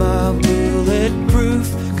time I'm bulletproof.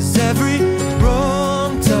 'Cause every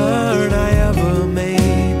wrong turn I ever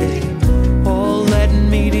made, all led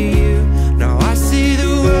me to you. Now I see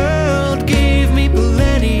the world gave me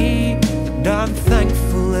plenty, and I'm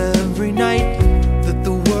thankful every night that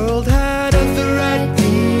the world had other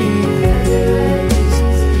ideas,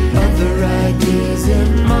 other ideas in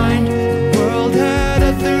mind. The world had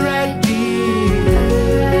other ideas,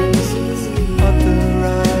 other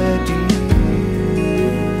ideas in mind.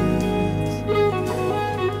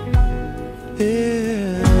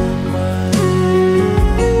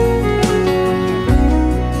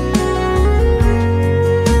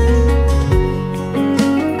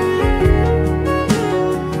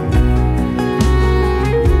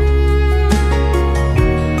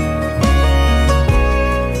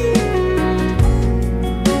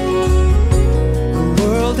 The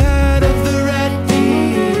world had other ideas,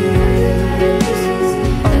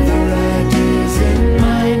 other ideas in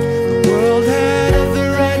mind. The world had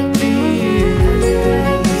other ideas,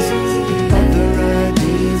 other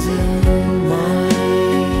ideas in mind.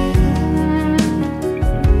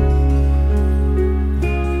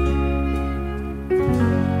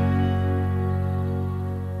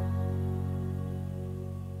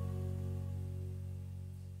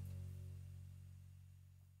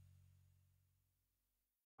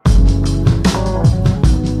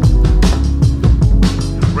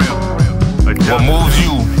 What moves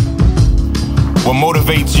you? What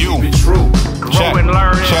motivates you? Check,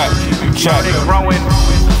 check, check.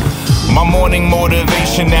 My morning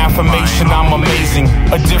motivation, affirmation, I'm amazing.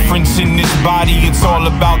 A difference in this body, it's all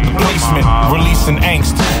about the placement. Releasing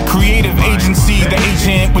angst, creative agency, the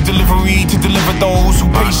agent with delivery to deliver those who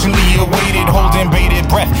patiently awaited, holding bated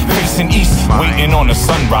breath, facing east, waiting on the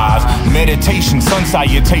sunrise. Meditation, sun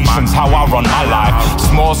salutations, how I run my life.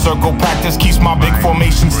 Small circle practice keeps my big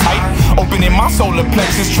formations tight. Opening my solar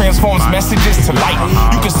plexus transforms messages to light.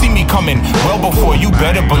 You can see me coming well before you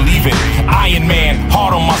better believe it. Iron Man,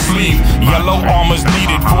 heart on my sleeve. Yellow armor's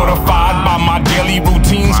needed, fortified by my daily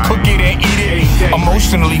routines. Cook it and eat it,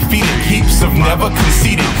 emotionally feed it. Heaps of never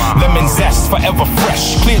conceded. Lemon zest, forever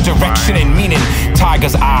fresh. Clear direction and meaning.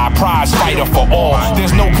 Tiger's eye, prize fighter for all.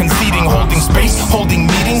 There's no conceding, holding space, holding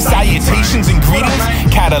meetings. Salutations and greetings,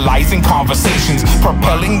 catalyzing conversations,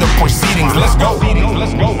 propelling the proceedings. Let's go.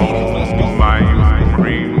 Let's go. My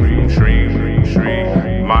dream,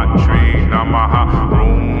 my tree, Namaha,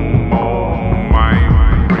 room, my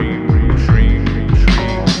dream,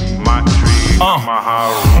 my tree,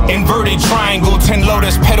 Namaha. Inverted triangle, 10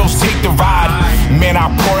 lotus petals take the ride. Man, I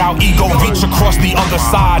pour out ego, reach across the other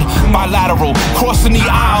side. Bilateral, crossing the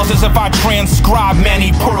aisles as if I transcribe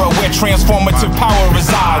Manipura, where transformative power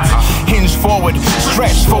resides. Hinge forward,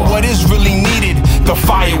 stretch for what is really needed. The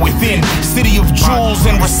fire within, city of jewels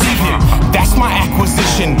and receiving it. That's my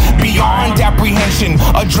acquisition, beyond apprehension.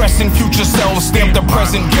 Addressing future selves, stamp the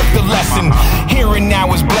present, give the lesson. Here and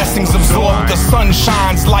now is blessings absorb the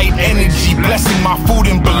sunshine's light energy, blessing my food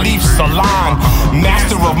and beliefs align.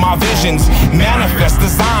 Master of my visions, manifest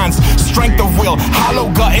designs. Strength of will, hollow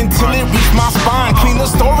gut until it reach my spine. Clean the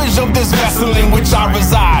storage of this vessel in which I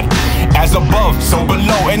reside. As above, so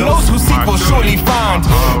below, and those who seek will surely find.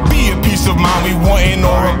 Be a peace of mind we wantin'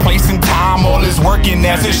 or a place in time. All is working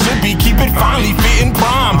as it should be, keep it finely fitting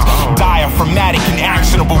primed. Diaphragmatic and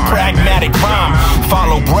actionable, pragmatic rhyme.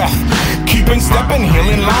 Follow breath, keep in step and heel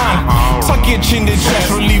in line. Tuck your chin to chest,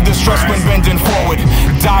 relieve the stress when bending forward.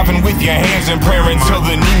 Diving with your hands in prayer until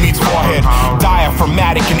the knee meets forehead.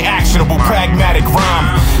 Diaphragmatic and actionable, pragmatic rhyme.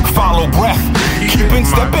 Follow breath, keep in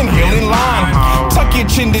step and heel in line. Tuck your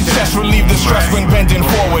chin to chest, relieve the stress when bending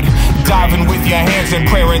forward. Diving with your hands in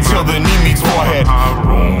prayer until the knee meets forehead.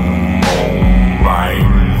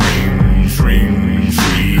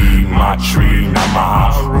 Matri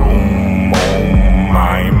Namaha Rum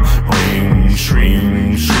Om Rim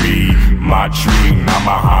Shrim Shri Matri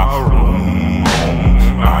Namaha Rum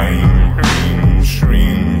Om Rim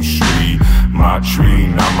Shrim Shri Matri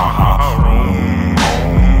Namaha Rum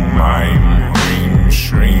Om Rim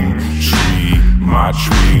Shrim Shri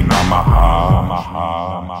Matri Namaha.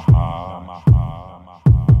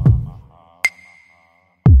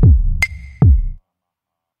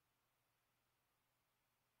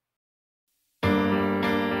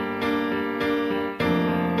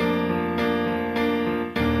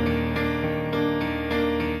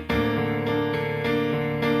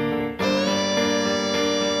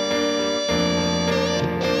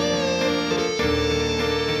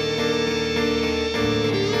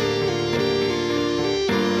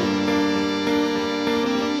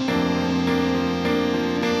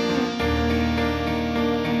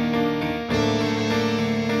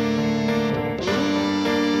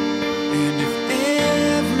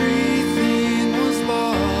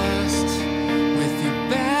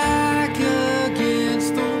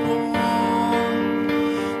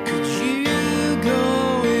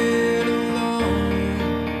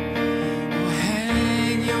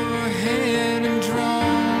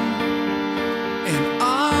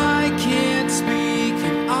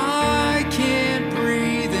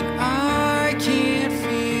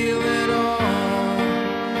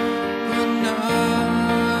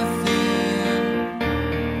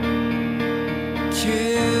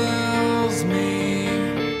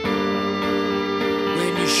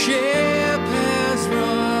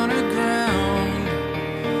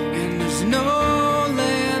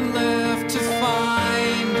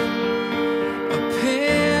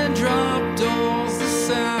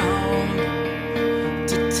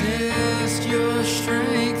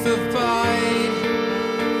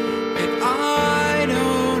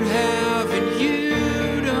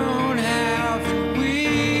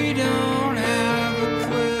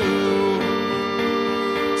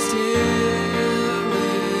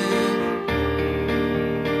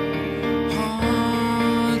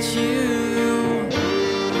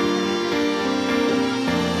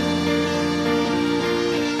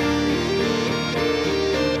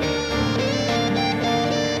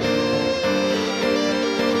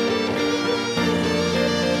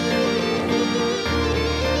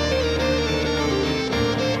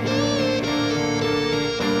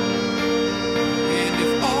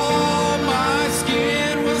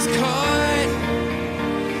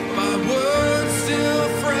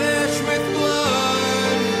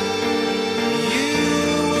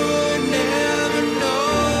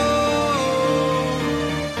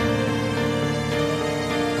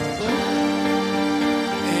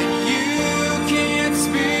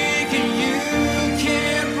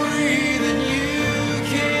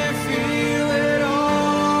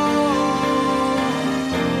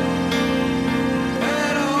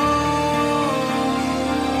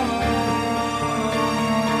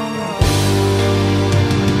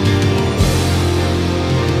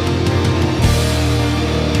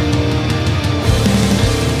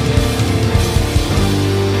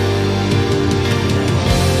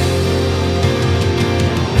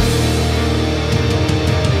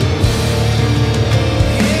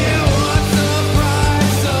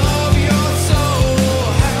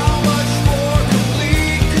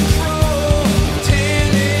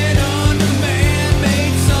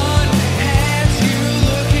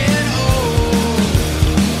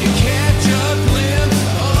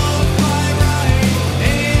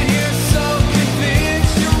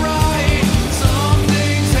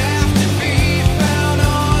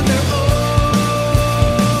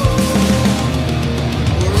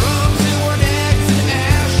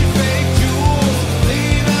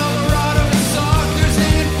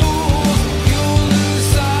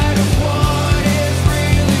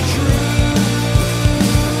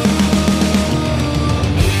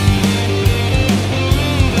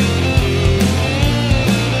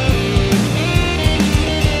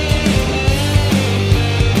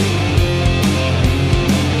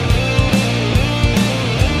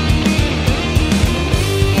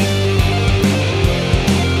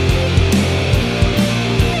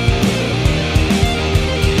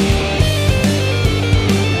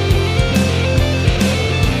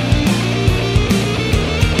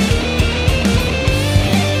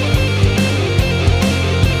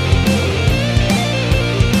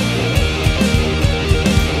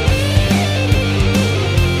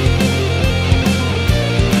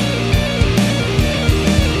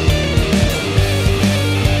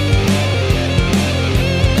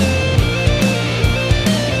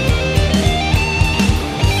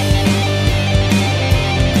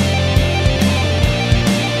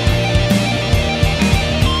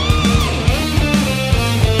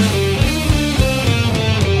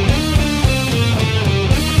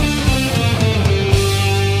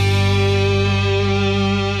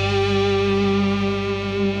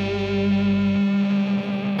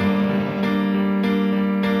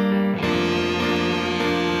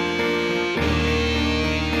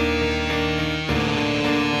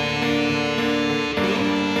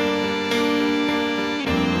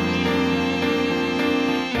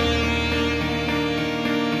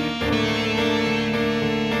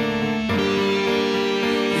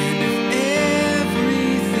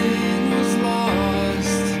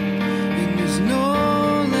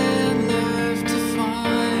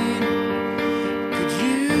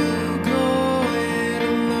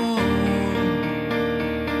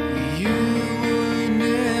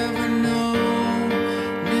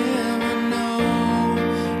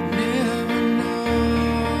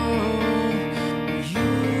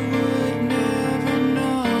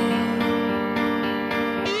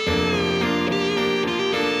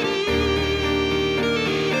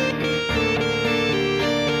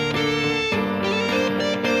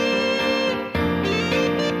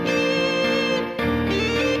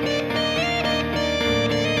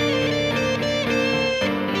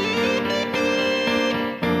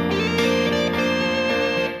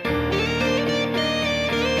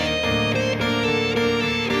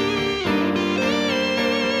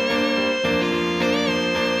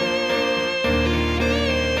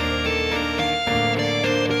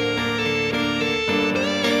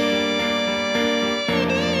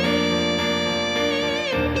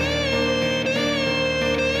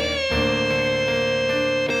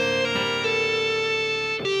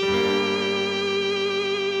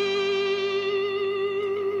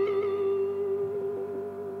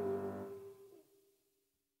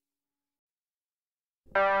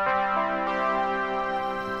 Actors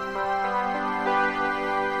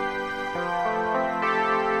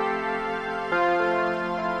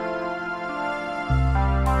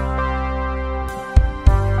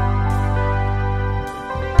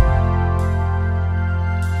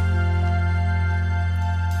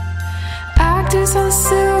on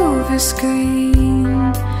silver screen,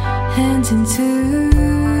 hands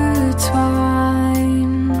intertwined.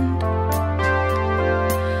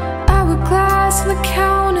 Hourglass on the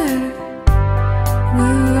counter,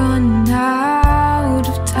 we're running out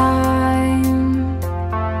of time.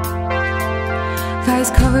 Lies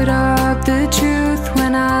covered up the truth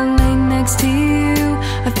when I lay next to you.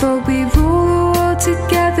 I thought we ruled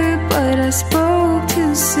together, but I spoke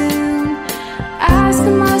too soon.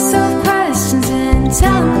 Asking myself questions and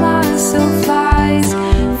telling myself lies.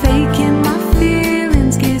 Faking my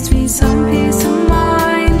feelings gives me some peace of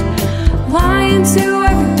mind. Lying to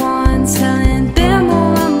everyone, telling them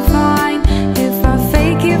all I'm fine. If I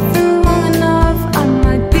fake it for long enough, I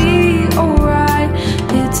might be alright.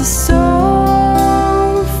 It's a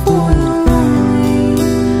soul for the lonely,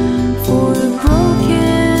 for the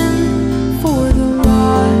broken, for the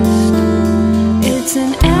lost. It's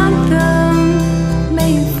an anthem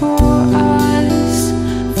made for us,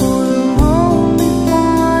 for the lonely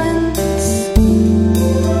ones.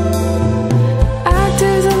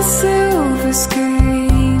 Actors on silver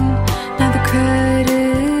screen, now the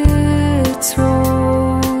credits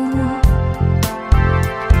roll.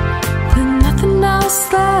 With nothing else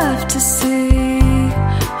left to see,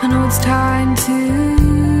 I know it's time to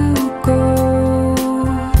go.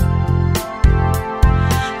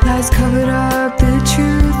 Lies covered up the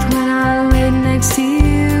truth when I laid next to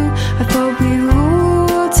you. I thought we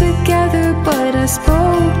ruled together, but I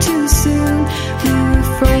spoke too soon. We were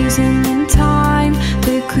frozen in time,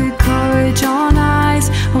 liquid courage on ice.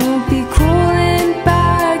 I won't be crawling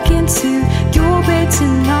back into your bed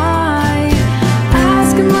tonight.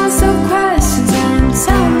 Asking myself questions and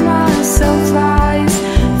telling myself lies.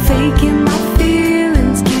 Faking my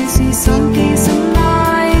feelings gives me some peace of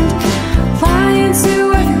mind. Lying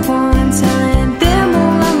to everyone, telling them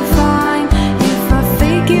all I'm fine. If I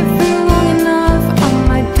fake it for long enough, I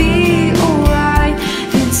might be alright.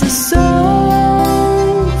 It's a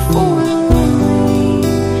soul for the lonely,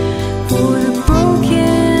 for the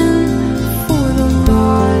broken, for the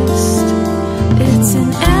lost. It's an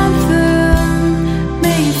anthem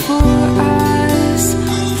made for us,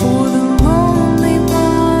 for the lonely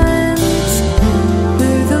ones.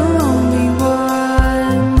 We're the lonely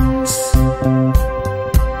ones.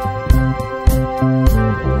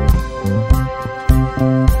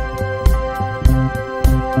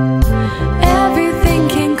 Everything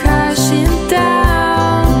came crashing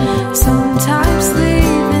down. Sometimes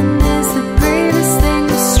leaving is the bravest thing,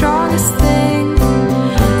 the strongest thing.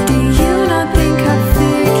 Do you not think I'd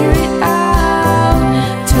figure it out?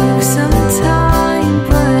 Took some time,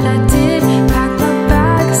 but I did. Pack my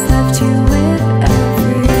bags, left you with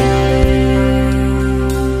everything.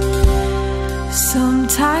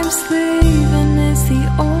 Sometimes leaving is the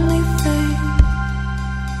only thing.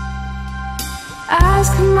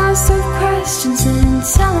 Asking myself questions and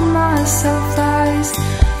telling myself lies.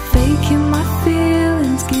 Faking my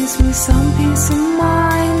feelings gives me some peace of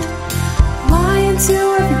mind. Lying to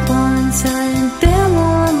everyone, telling them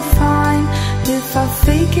all I'm fine. If I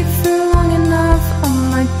fake it for long enough, I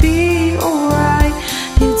might be alright.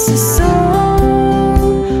 It's a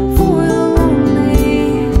soul for the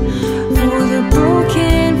lonely, for the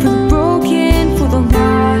broken, for the broken, for the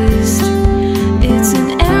lost. It's an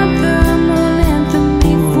anthem, an anthem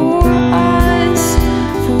made for us,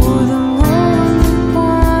 for the lonely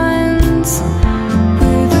ones.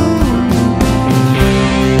 We're the lonely ones.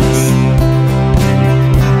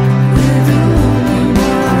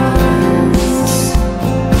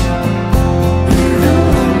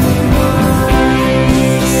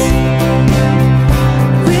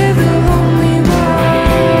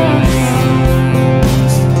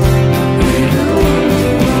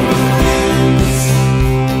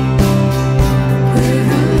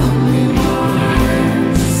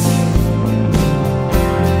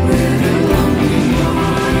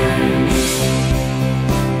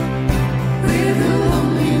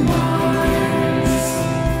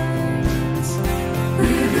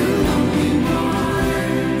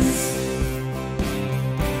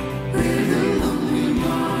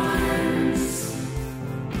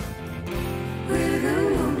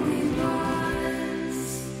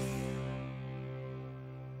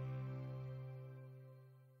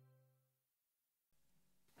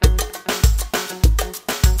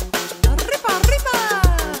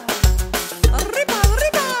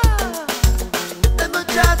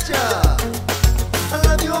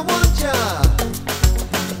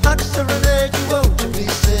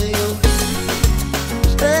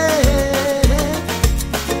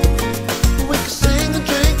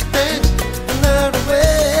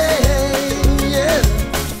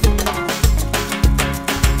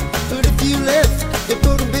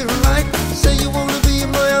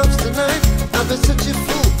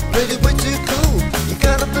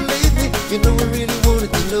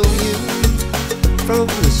 wanted to know you from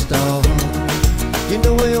the start. You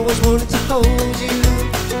know I always wanted to hold you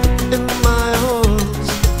in my arms.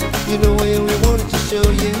 You know I only wanted to show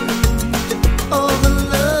you all the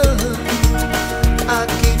love I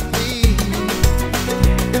keep deep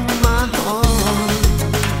in my heart.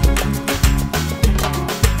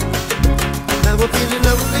 Now I'm feeling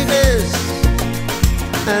loneliness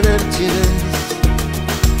and emptiness.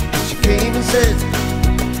 She came and said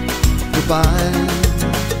goodbye.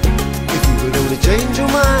 If you would only change your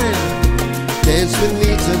mind, dance with me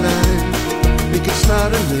tonight, we can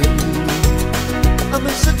start anew. I'm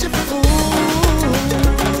in such a fool,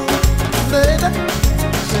 baby.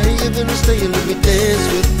 Say you're gonna stay and let me dance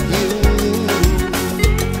with you.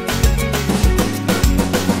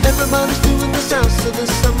 Everybody's doing the salsa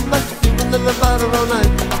this summer, doing the lambada all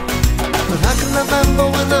night. But how can I remember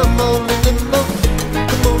when I'm all in limbo?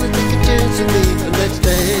 Come on and take a chance with me and let's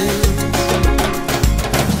dance.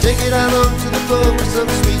 Take it out onto the floor with some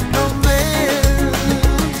sweet romance.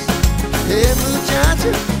 Hey,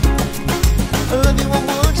 muchacha, I love you, I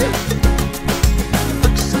want you.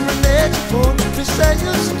 Fixing the edge, won't you please say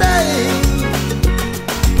you'll stay?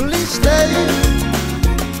 Please stay.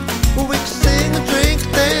 We can sing and drink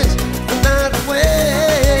and dance the night away,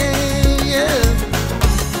 yeah.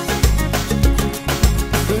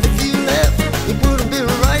 But if you left, it wouldn't be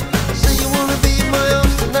right. Say you wanna be in my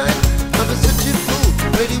arms tonight. I'm such a fool,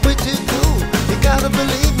 ready way too cool. You gotta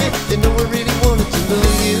believe me, you know I really wanted to know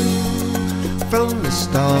you from the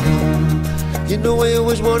start. You know I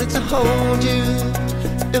always wanted to hold you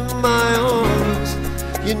in my arms.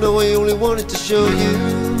 You know I only wanted to show you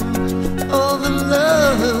all the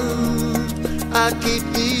love I keep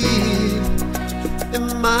deep in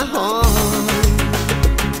my heart.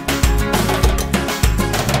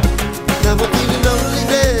 Now I'm feeling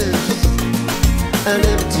loneliness and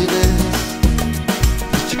emptiness.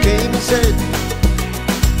 She came and said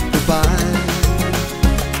goodbye.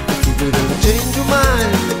 If you would ever change your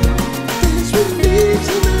mind, dance with me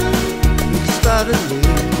tonight, we can start anew.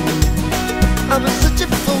 I'm such a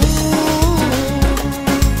fool,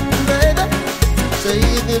 baby. Say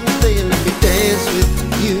you're gonna stay and let me dance with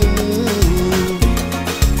you.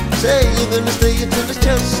 Say you're gonna stay until it's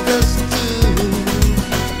just us two,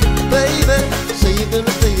 baby. Say you're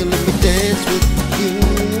gonna stay and let me dance with you.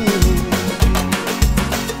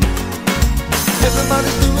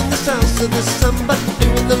 Everybody's doing the salsa this summer,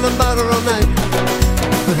 doing the lambada all night.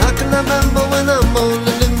 But how can I remember when I'm all in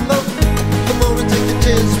limbo? Come on and take a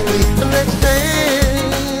chance with me and let's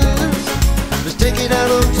dance. Let's take it out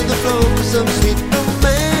onto the floor for some sweet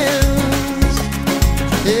romance.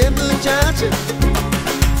 Hey, muchacha,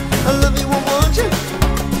 I love you, I want you.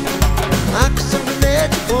 I can sing the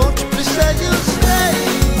magic, won't you please say you'll stay?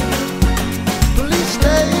 Please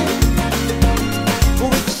stay. We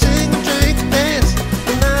can sing and drink and dance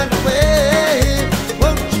the night away.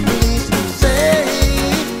 Won't you please say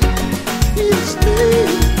you'll stay?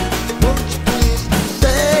 Won't you please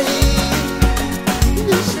say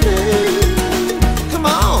you'll stay? Come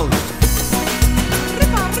on.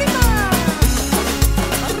 Arriba, arriba.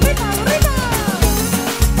 Arriba, arriba.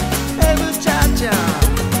 Hey, muchacha.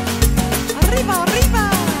 Arriba, arriba.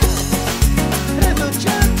 Hey,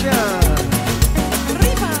 muchacha.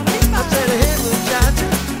 Arriba, arriba. I said, hey, muchacha.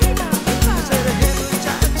 Arriba, arriba. I said, hey,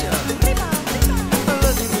 muchacha. Arriba, arriba. I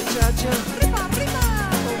love you, muchacha. Arriba, arriba.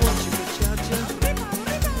 I want you, muchacha. Arriba,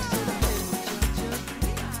 arriba. I said, hey, muchacha.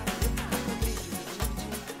 Arriba, arriba. I need you, muchacha.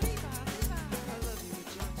 Arriba, arriba. I love you,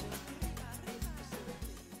 muchacha. Arriba, arriba. I said,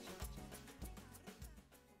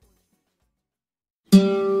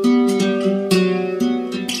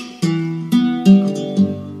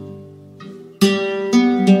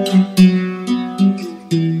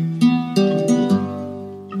 hey,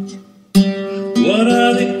 What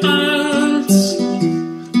are the odds?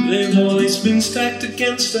 They've always been stacked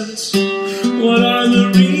against us. What are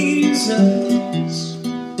the reasons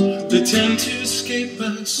that tend to escape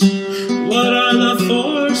us? What are the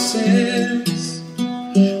forces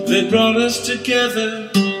that brought us together?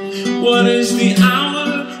 What is the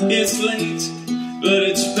hour? It's late, but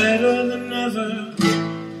it's better than ever.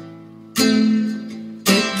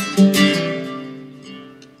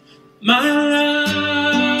 My love,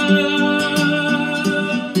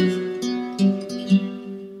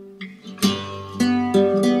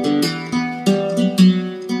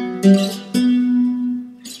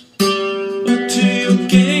 what do you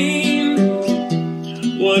gain?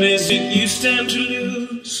 What is it you stand to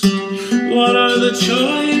lose? What are the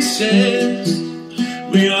choices?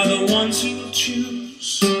 We are the ones who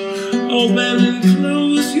choose. Open and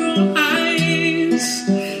close your eyes.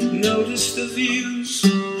 Notice the views.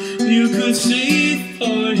 You could see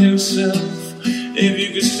yourself if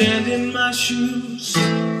you could stand in my shoes.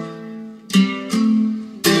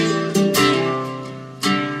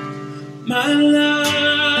 My love,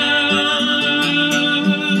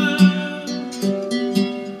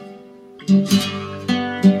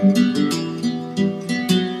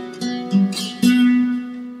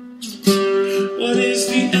 what is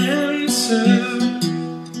the answer?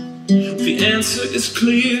 The answer is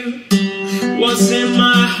clear. What's in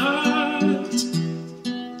my heart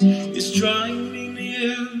is drawing me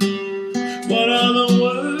near. What are the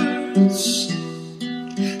words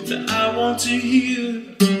that I want to hear?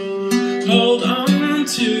 Hold on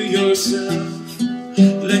to yourself,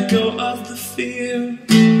 let go of the fear.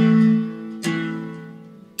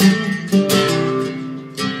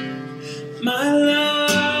 My love,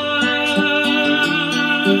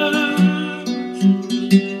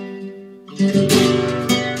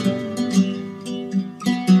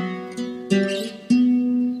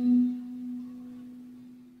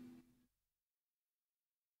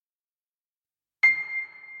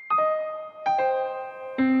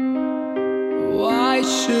 why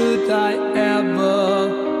should I ever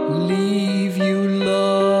leave you,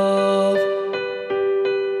 love?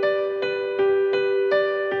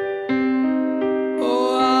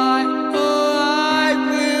 Oh, I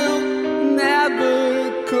will never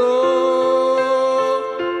go.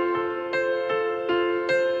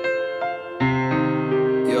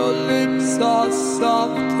 Your lips are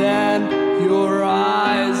soft and your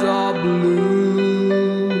eyes are blue.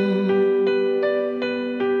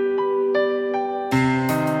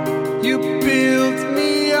 You build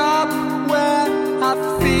me up when I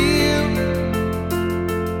feel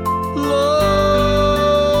low.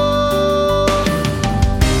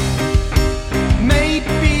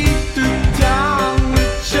 Maybe the time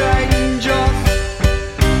will change us.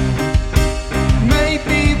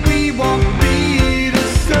 Maybe we won't be the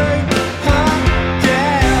same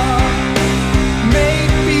again.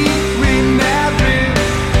 Maybe we never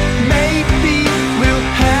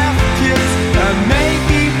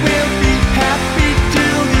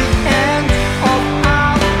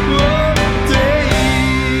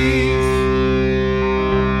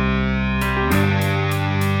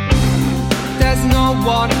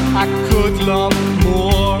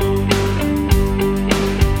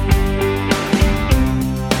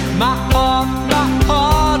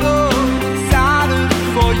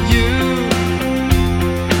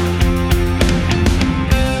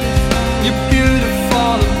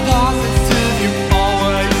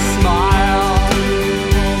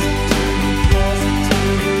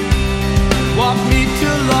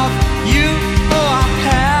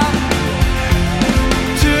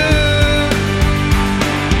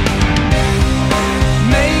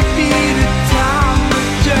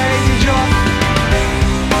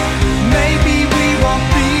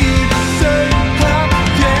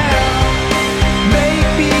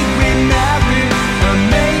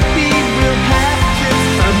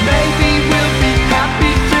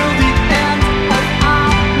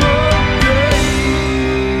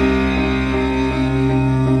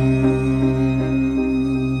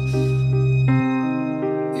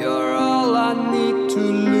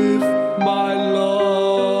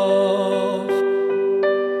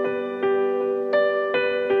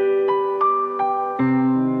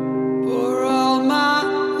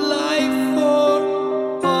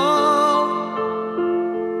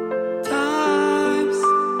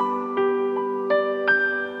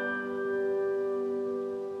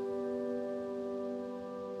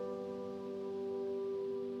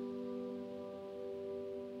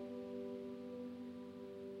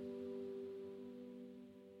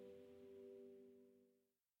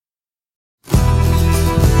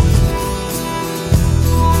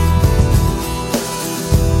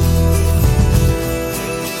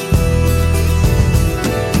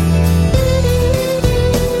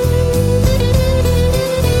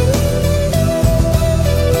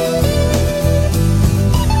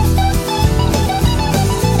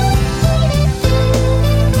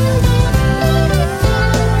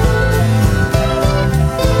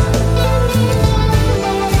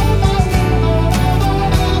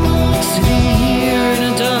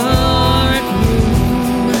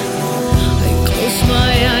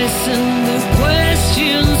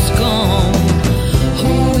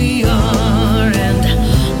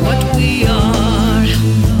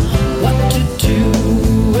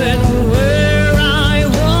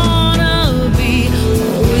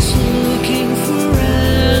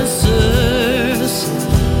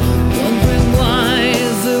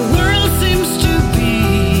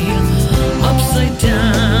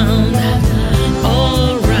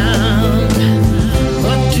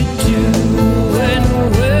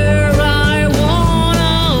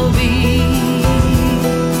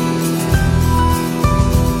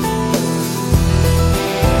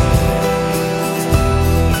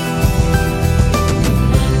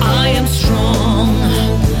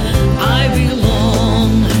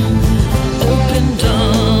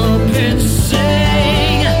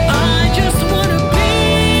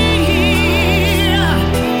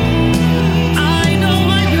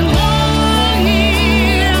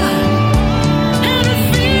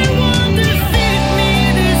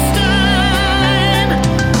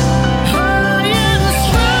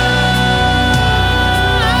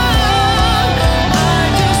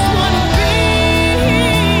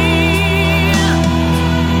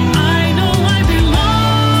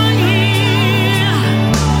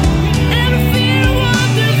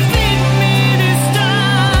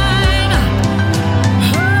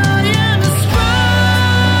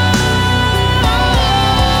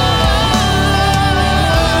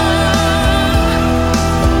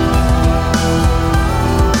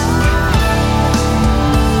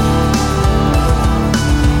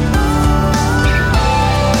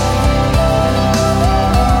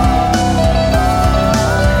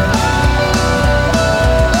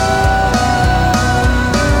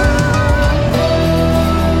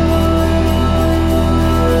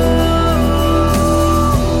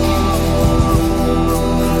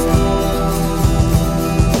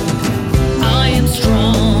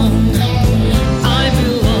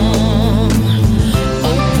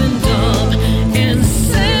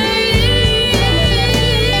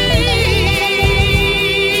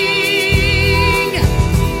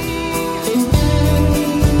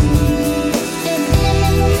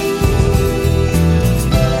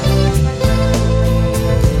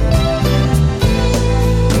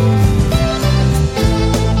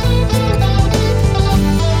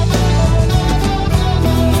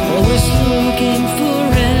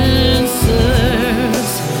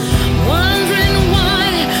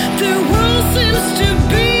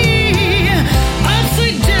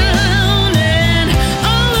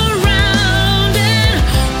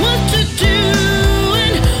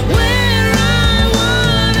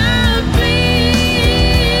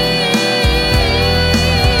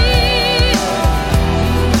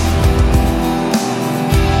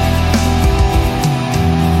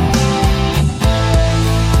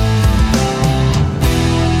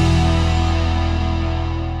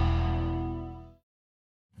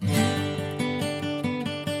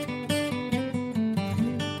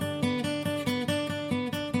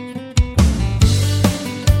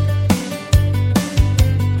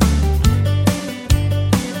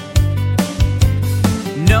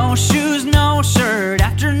No shoes, no shirt,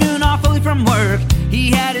 afternoon off early from work.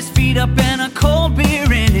 He had his feet up and a cold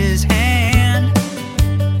beer in his hand.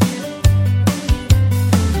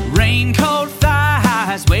 Raincoat, thigh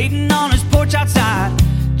highs, waiting on his porch outside.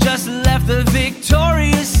 Just left the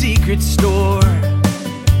Victoria's Secret store.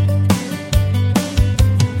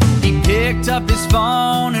 He picked up his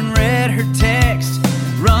phone and read her text.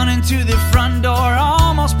 Running to the front door,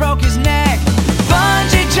 almost broke his neck.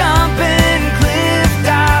 Bungee jumping, cliff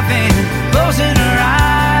diving, closing her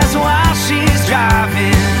eyes while she's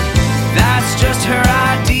driving. That's just her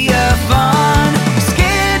idea of fun.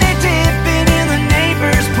 Skinny dipping in the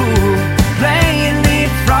neighbor's pool, playing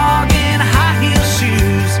leapfrog in high heel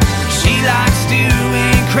shoes. She likes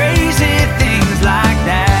doing crazy things like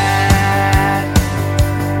that.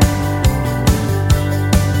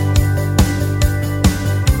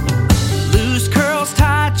 Loose curls,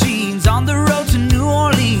 tight jeans, on the road to New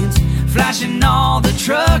Orleans, flashing all the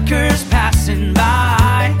truckers passing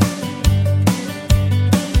by.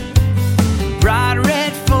 Bright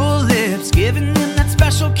red full lips, giving him that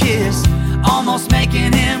special kiss, almost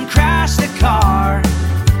making him crash the car.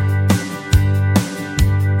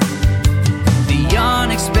 The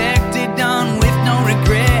unexpected done with no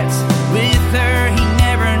regrets. With her he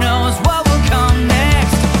never knows what will come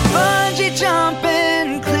next. Bungee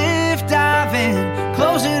jumping, cliff diving,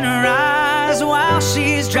 closing her eyes while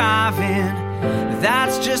she's driving.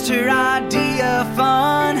 That's just her idea of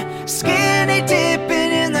fun. Skinny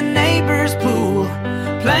dipping in the neighbor's pool,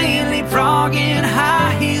 playing leapfrog in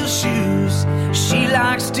high heel shoes. She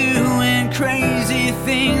likes doing crazy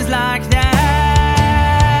things like that.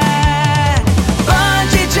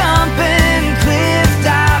 Bungee jumping, cliff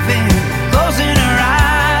diving, closing her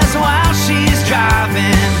eyes while she's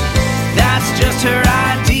driving. That's just her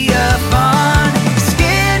idea of fun.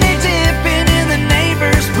 Skinny dipping in the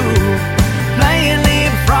neighbor's pool, playing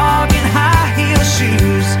leapfrog in high heel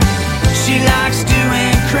shoes. She likes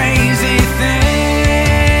doing crazy things.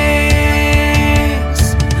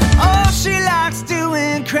 Oh, she likes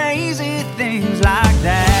doing crazy things like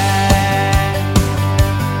that.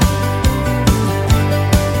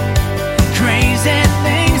 Crazy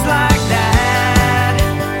things like that.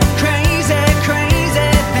 Crazy, crazy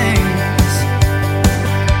things.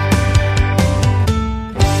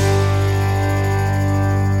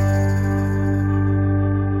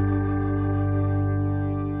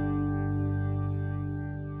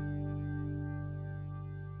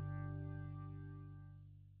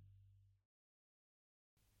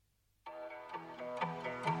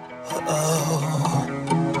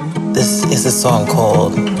 This is a song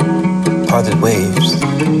called Parted Waves,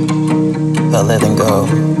 about letting go,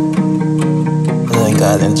 letting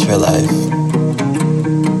God into your life.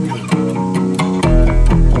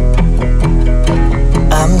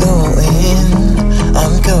 I'm going,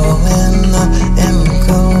 I'm going, I'm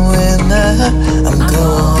going, I'm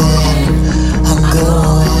going, I'm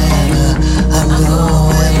going, I'm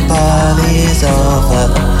going, party's over.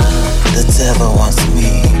 The devil wants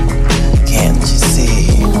me, can't you see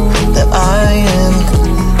that I am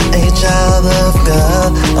a child of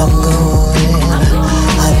God? I'm going,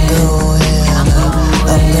 I'm going,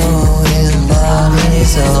 I'm going,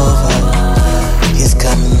 party's over. He's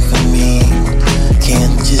coming for me,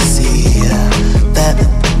 can't you see that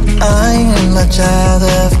I am a child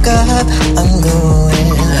of God? I'm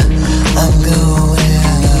going, I'm going,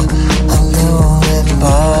 I'm going,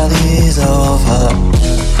 party's over.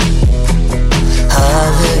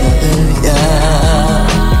 Hallelujah,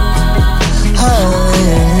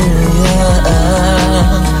 hallelujah.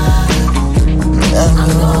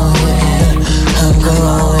 I'm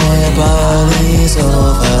going, party's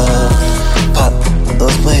over. Pop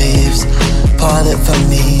those waves, parted from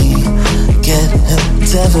me. Get the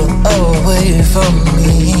devil away from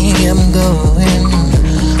me. I'm going,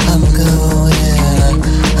 I'm going,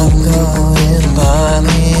 I'm going,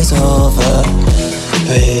 party's over.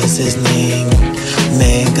 Praise his name,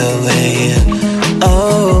 make a way.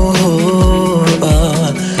 Oh,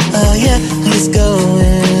 yeah, he's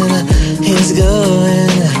going, he's going,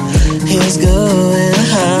 he's going,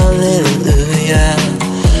 hallelujah.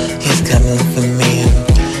 He's coming for me,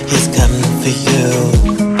 he's coming for you.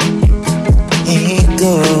 He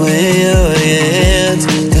going, oh yeah, it's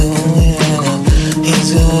going, he's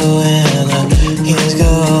going, he's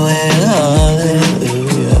going,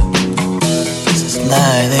 hallelujah.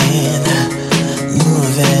 Sliding,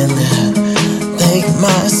 moving, take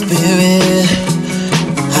my spirit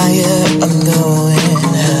higher. I'm going,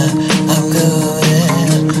 I'm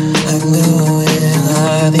going, I'm going,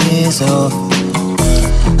 heart is off.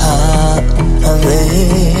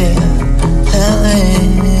 Hallelujah,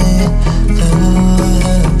 hallelujah.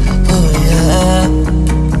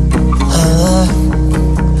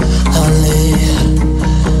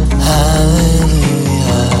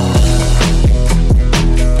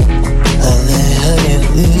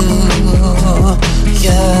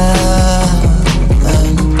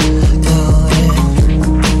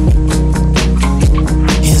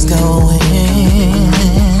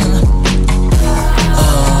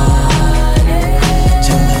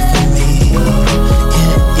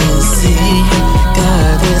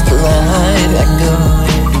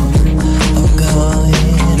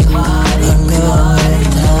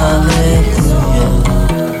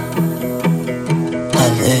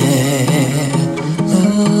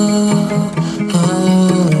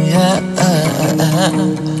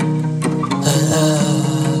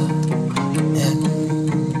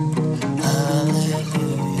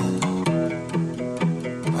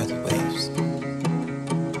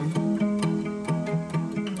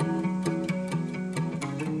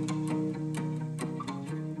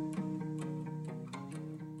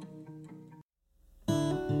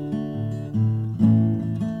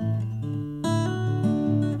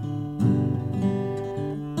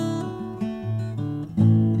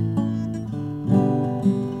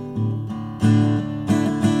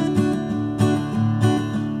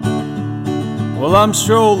 Well, I'm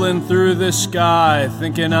strolling through the sky,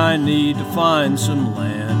 thinking I need to find some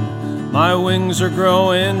land. My wings are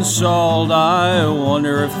growing salt, I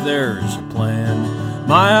wonder if there's a plan.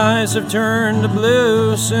 My eyes have turned to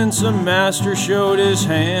blue since the master showed his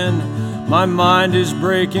hand. My mind is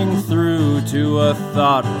breaking through to a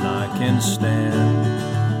thought when I can stand.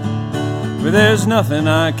 But there's nothing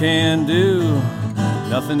I can do,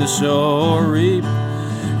 nothing to sow or reap.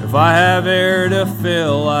 If I have air to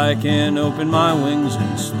fill, I can open my wings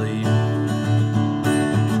and sleep.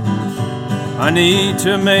 I need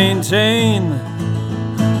to maintain.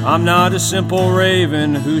 I'm not a simple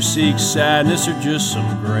raven who seeks sadness or just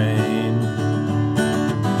some grain.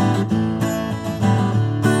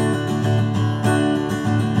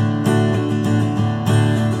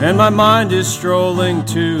 And my mind is strolling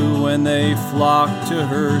too when they flock to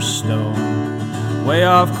her stone. Way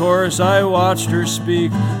off course I watched her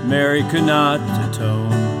speak, Mary could not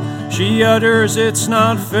atone. She utters it's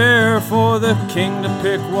not fair for the king to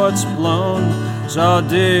pick what's blown. So I'll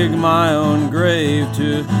dig my own grave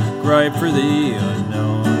to gripe for the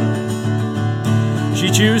unknown.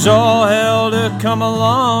 She chews all hell to come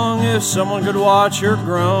along if someone could watch her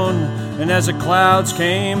groan. And as the clouds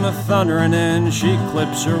came thundering in, she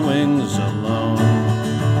clips her wings alone.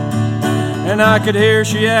 And I could hear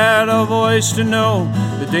she had a voice to know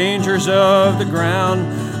the dangers of the ground,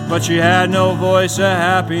 but she had no voice of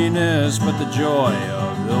happiness but the joy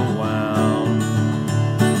of the wound.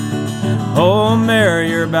 Oh, Mary,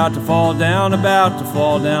 you're about to fall down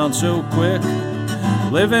so quick.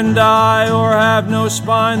 Live and die or have no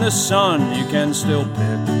spine, the sun you can still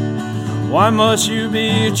pick. Why must you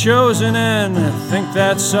be chosen and think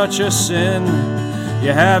that's such a sin?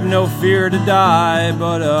 You have no fear to die,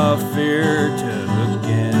 but a fear to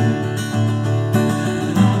begin.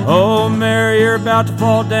 Oh, Mary, you're about to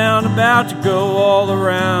fall down, about to go all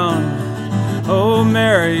around. Oh,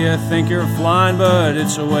 Mary, you think you're flying, but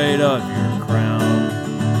it's the weight of your crown.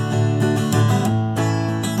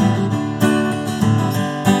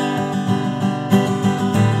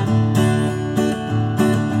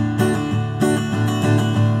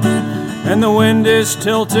 And the wind is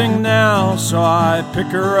tilting now, so I pick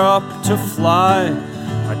her up to fly.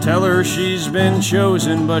 I tell her she's been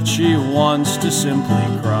chosen, but she wants to simply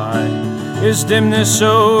cry. Is dimness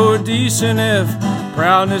so decent if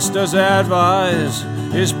proudness does advise?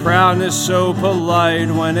 Is proudness so polite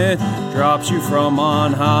when it drops you from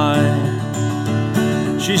on high?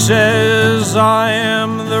 She says I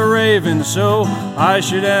am the raven, so I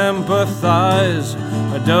should empathize.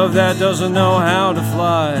 A dove that doesn't know how to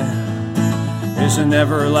fly is an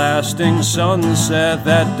everlasting sunset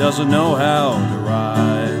that doesn't know how to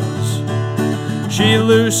rise. She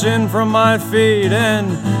loosened from my feet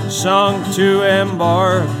and sunk to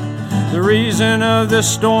embark. The reason of the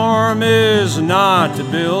storm is not to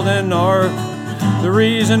build an ark. The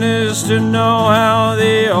reason is to know how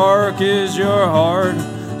the ark is your heart.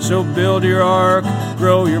 So build your ark,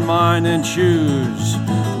 grow your mind, and choose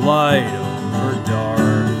light over dark.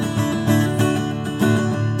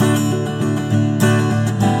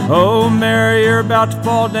 Oh, Mary, you're about to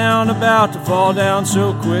fall down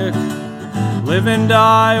so quick. Live and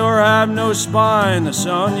die or have no spine, the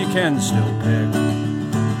sun you can still pick.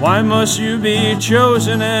 Why must you be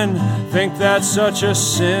chosen and think that's such a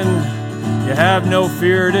sin? You have no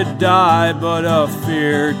fear to die, but a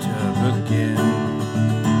fear to begin.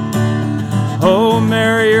 Oh,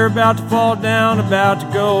 Mary, you're about to fall down, about to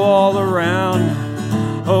go all around.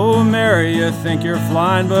 Oh, Mary, you think you're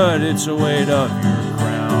flying, but it's the weight of your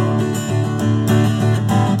crown.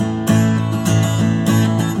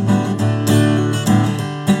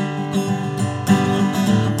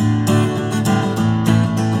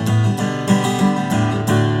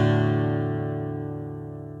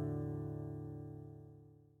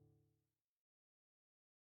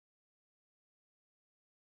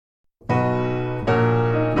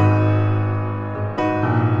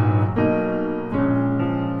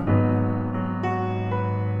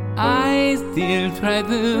 try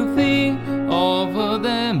to think over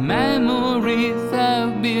the memories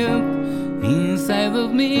I've built inside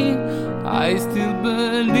of me. I still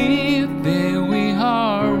believe that we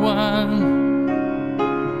are one.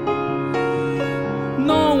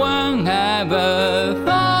 No one ever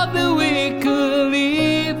thought that we could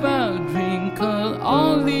live our dream, 'cause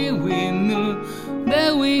only we knew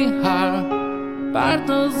that we are part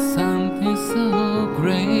of something so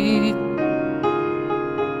great.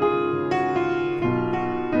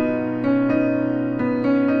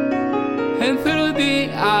 And through the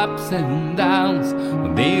ups and downs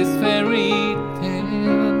of this fairy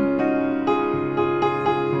tale,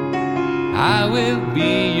 I will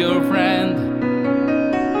be your friend.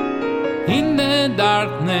 In the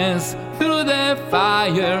darkness, through the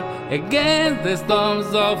fire, against the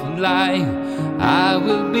storms of life, I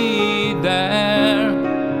will be there.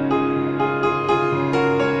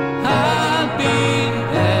 I'll be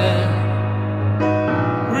there.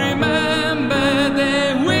 Remember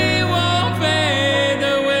that we won't fade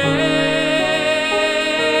away.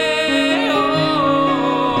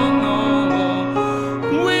 Oh no,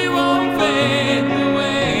 we won't fade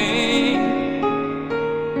away.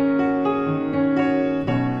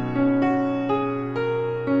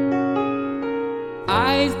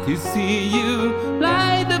 I still see you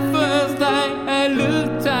like the first time I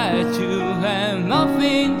looked at you, and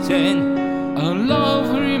nothing changed. Our love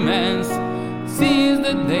remains since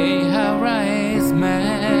the day our eyes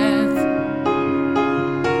met.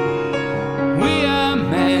 We are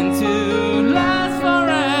meant to last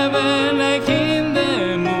forever, like in the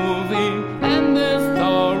movie and the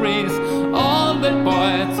stories. All the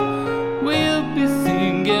poets will be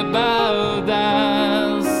singing about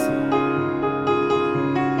us.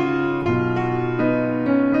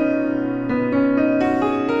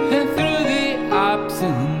 And through the ups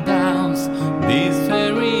and downs, this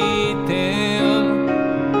fairy tale,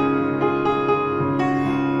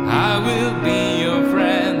 I will be your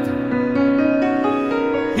friend.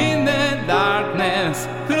 In the darkness,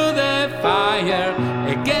 through the fire,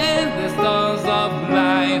 against the storms of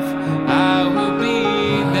life, I will be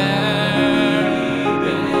there.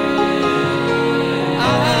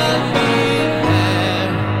 I'll be there.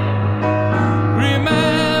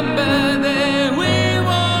 Remember that we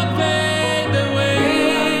won't fade away.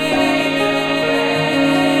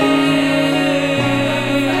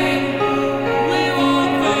 We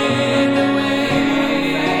won't fade away.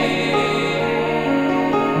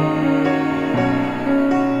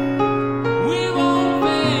 We won't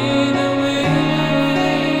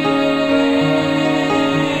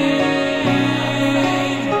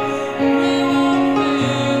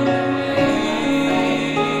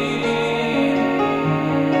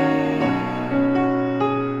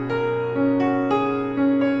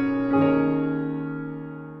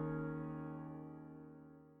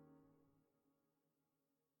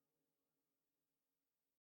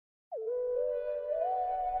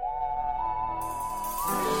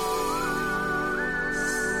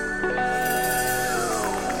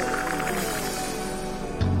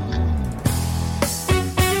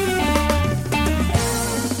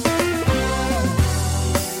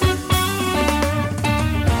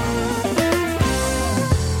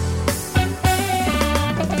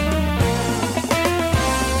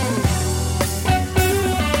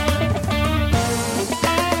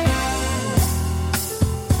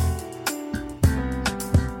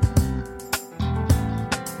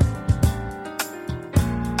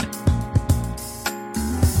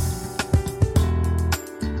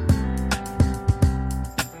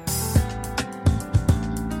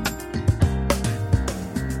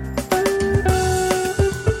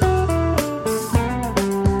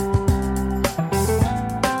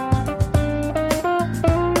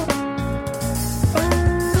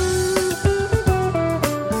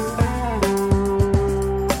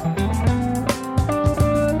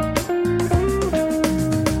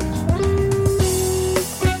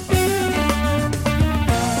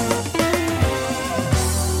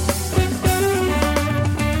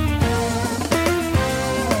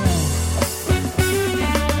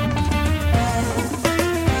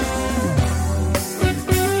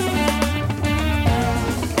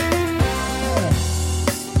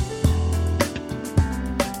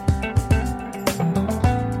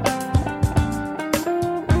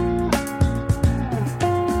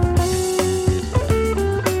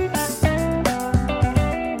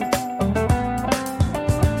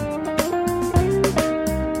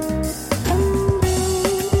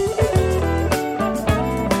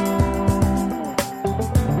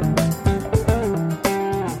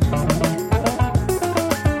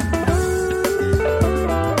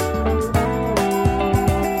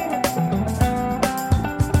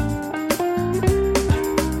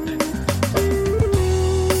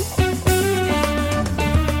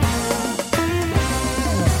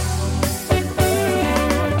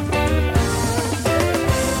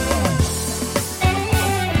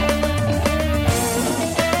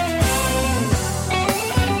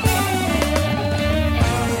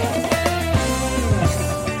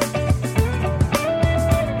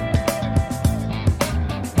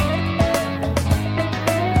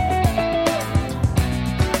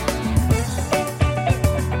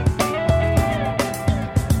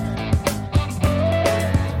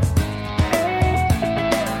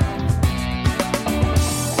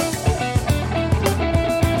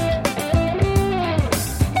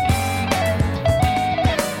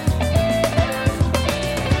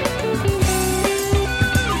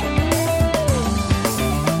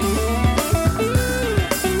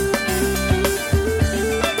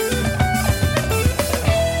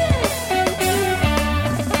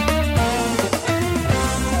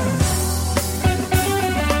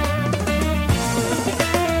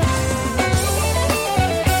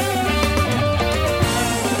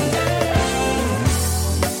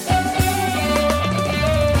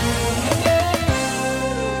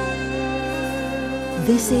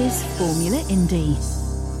is Formula Indie.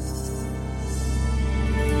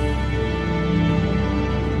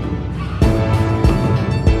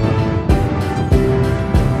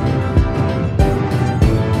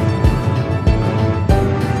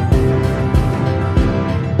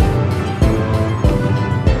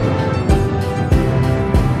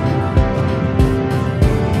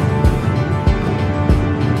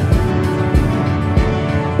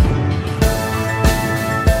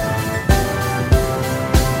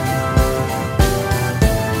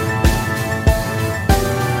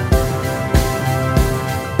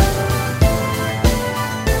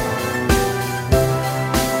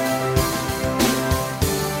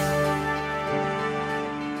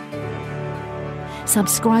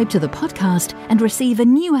 Subscribe to the podcast and receive a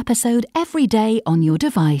new episode every day on your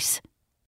device.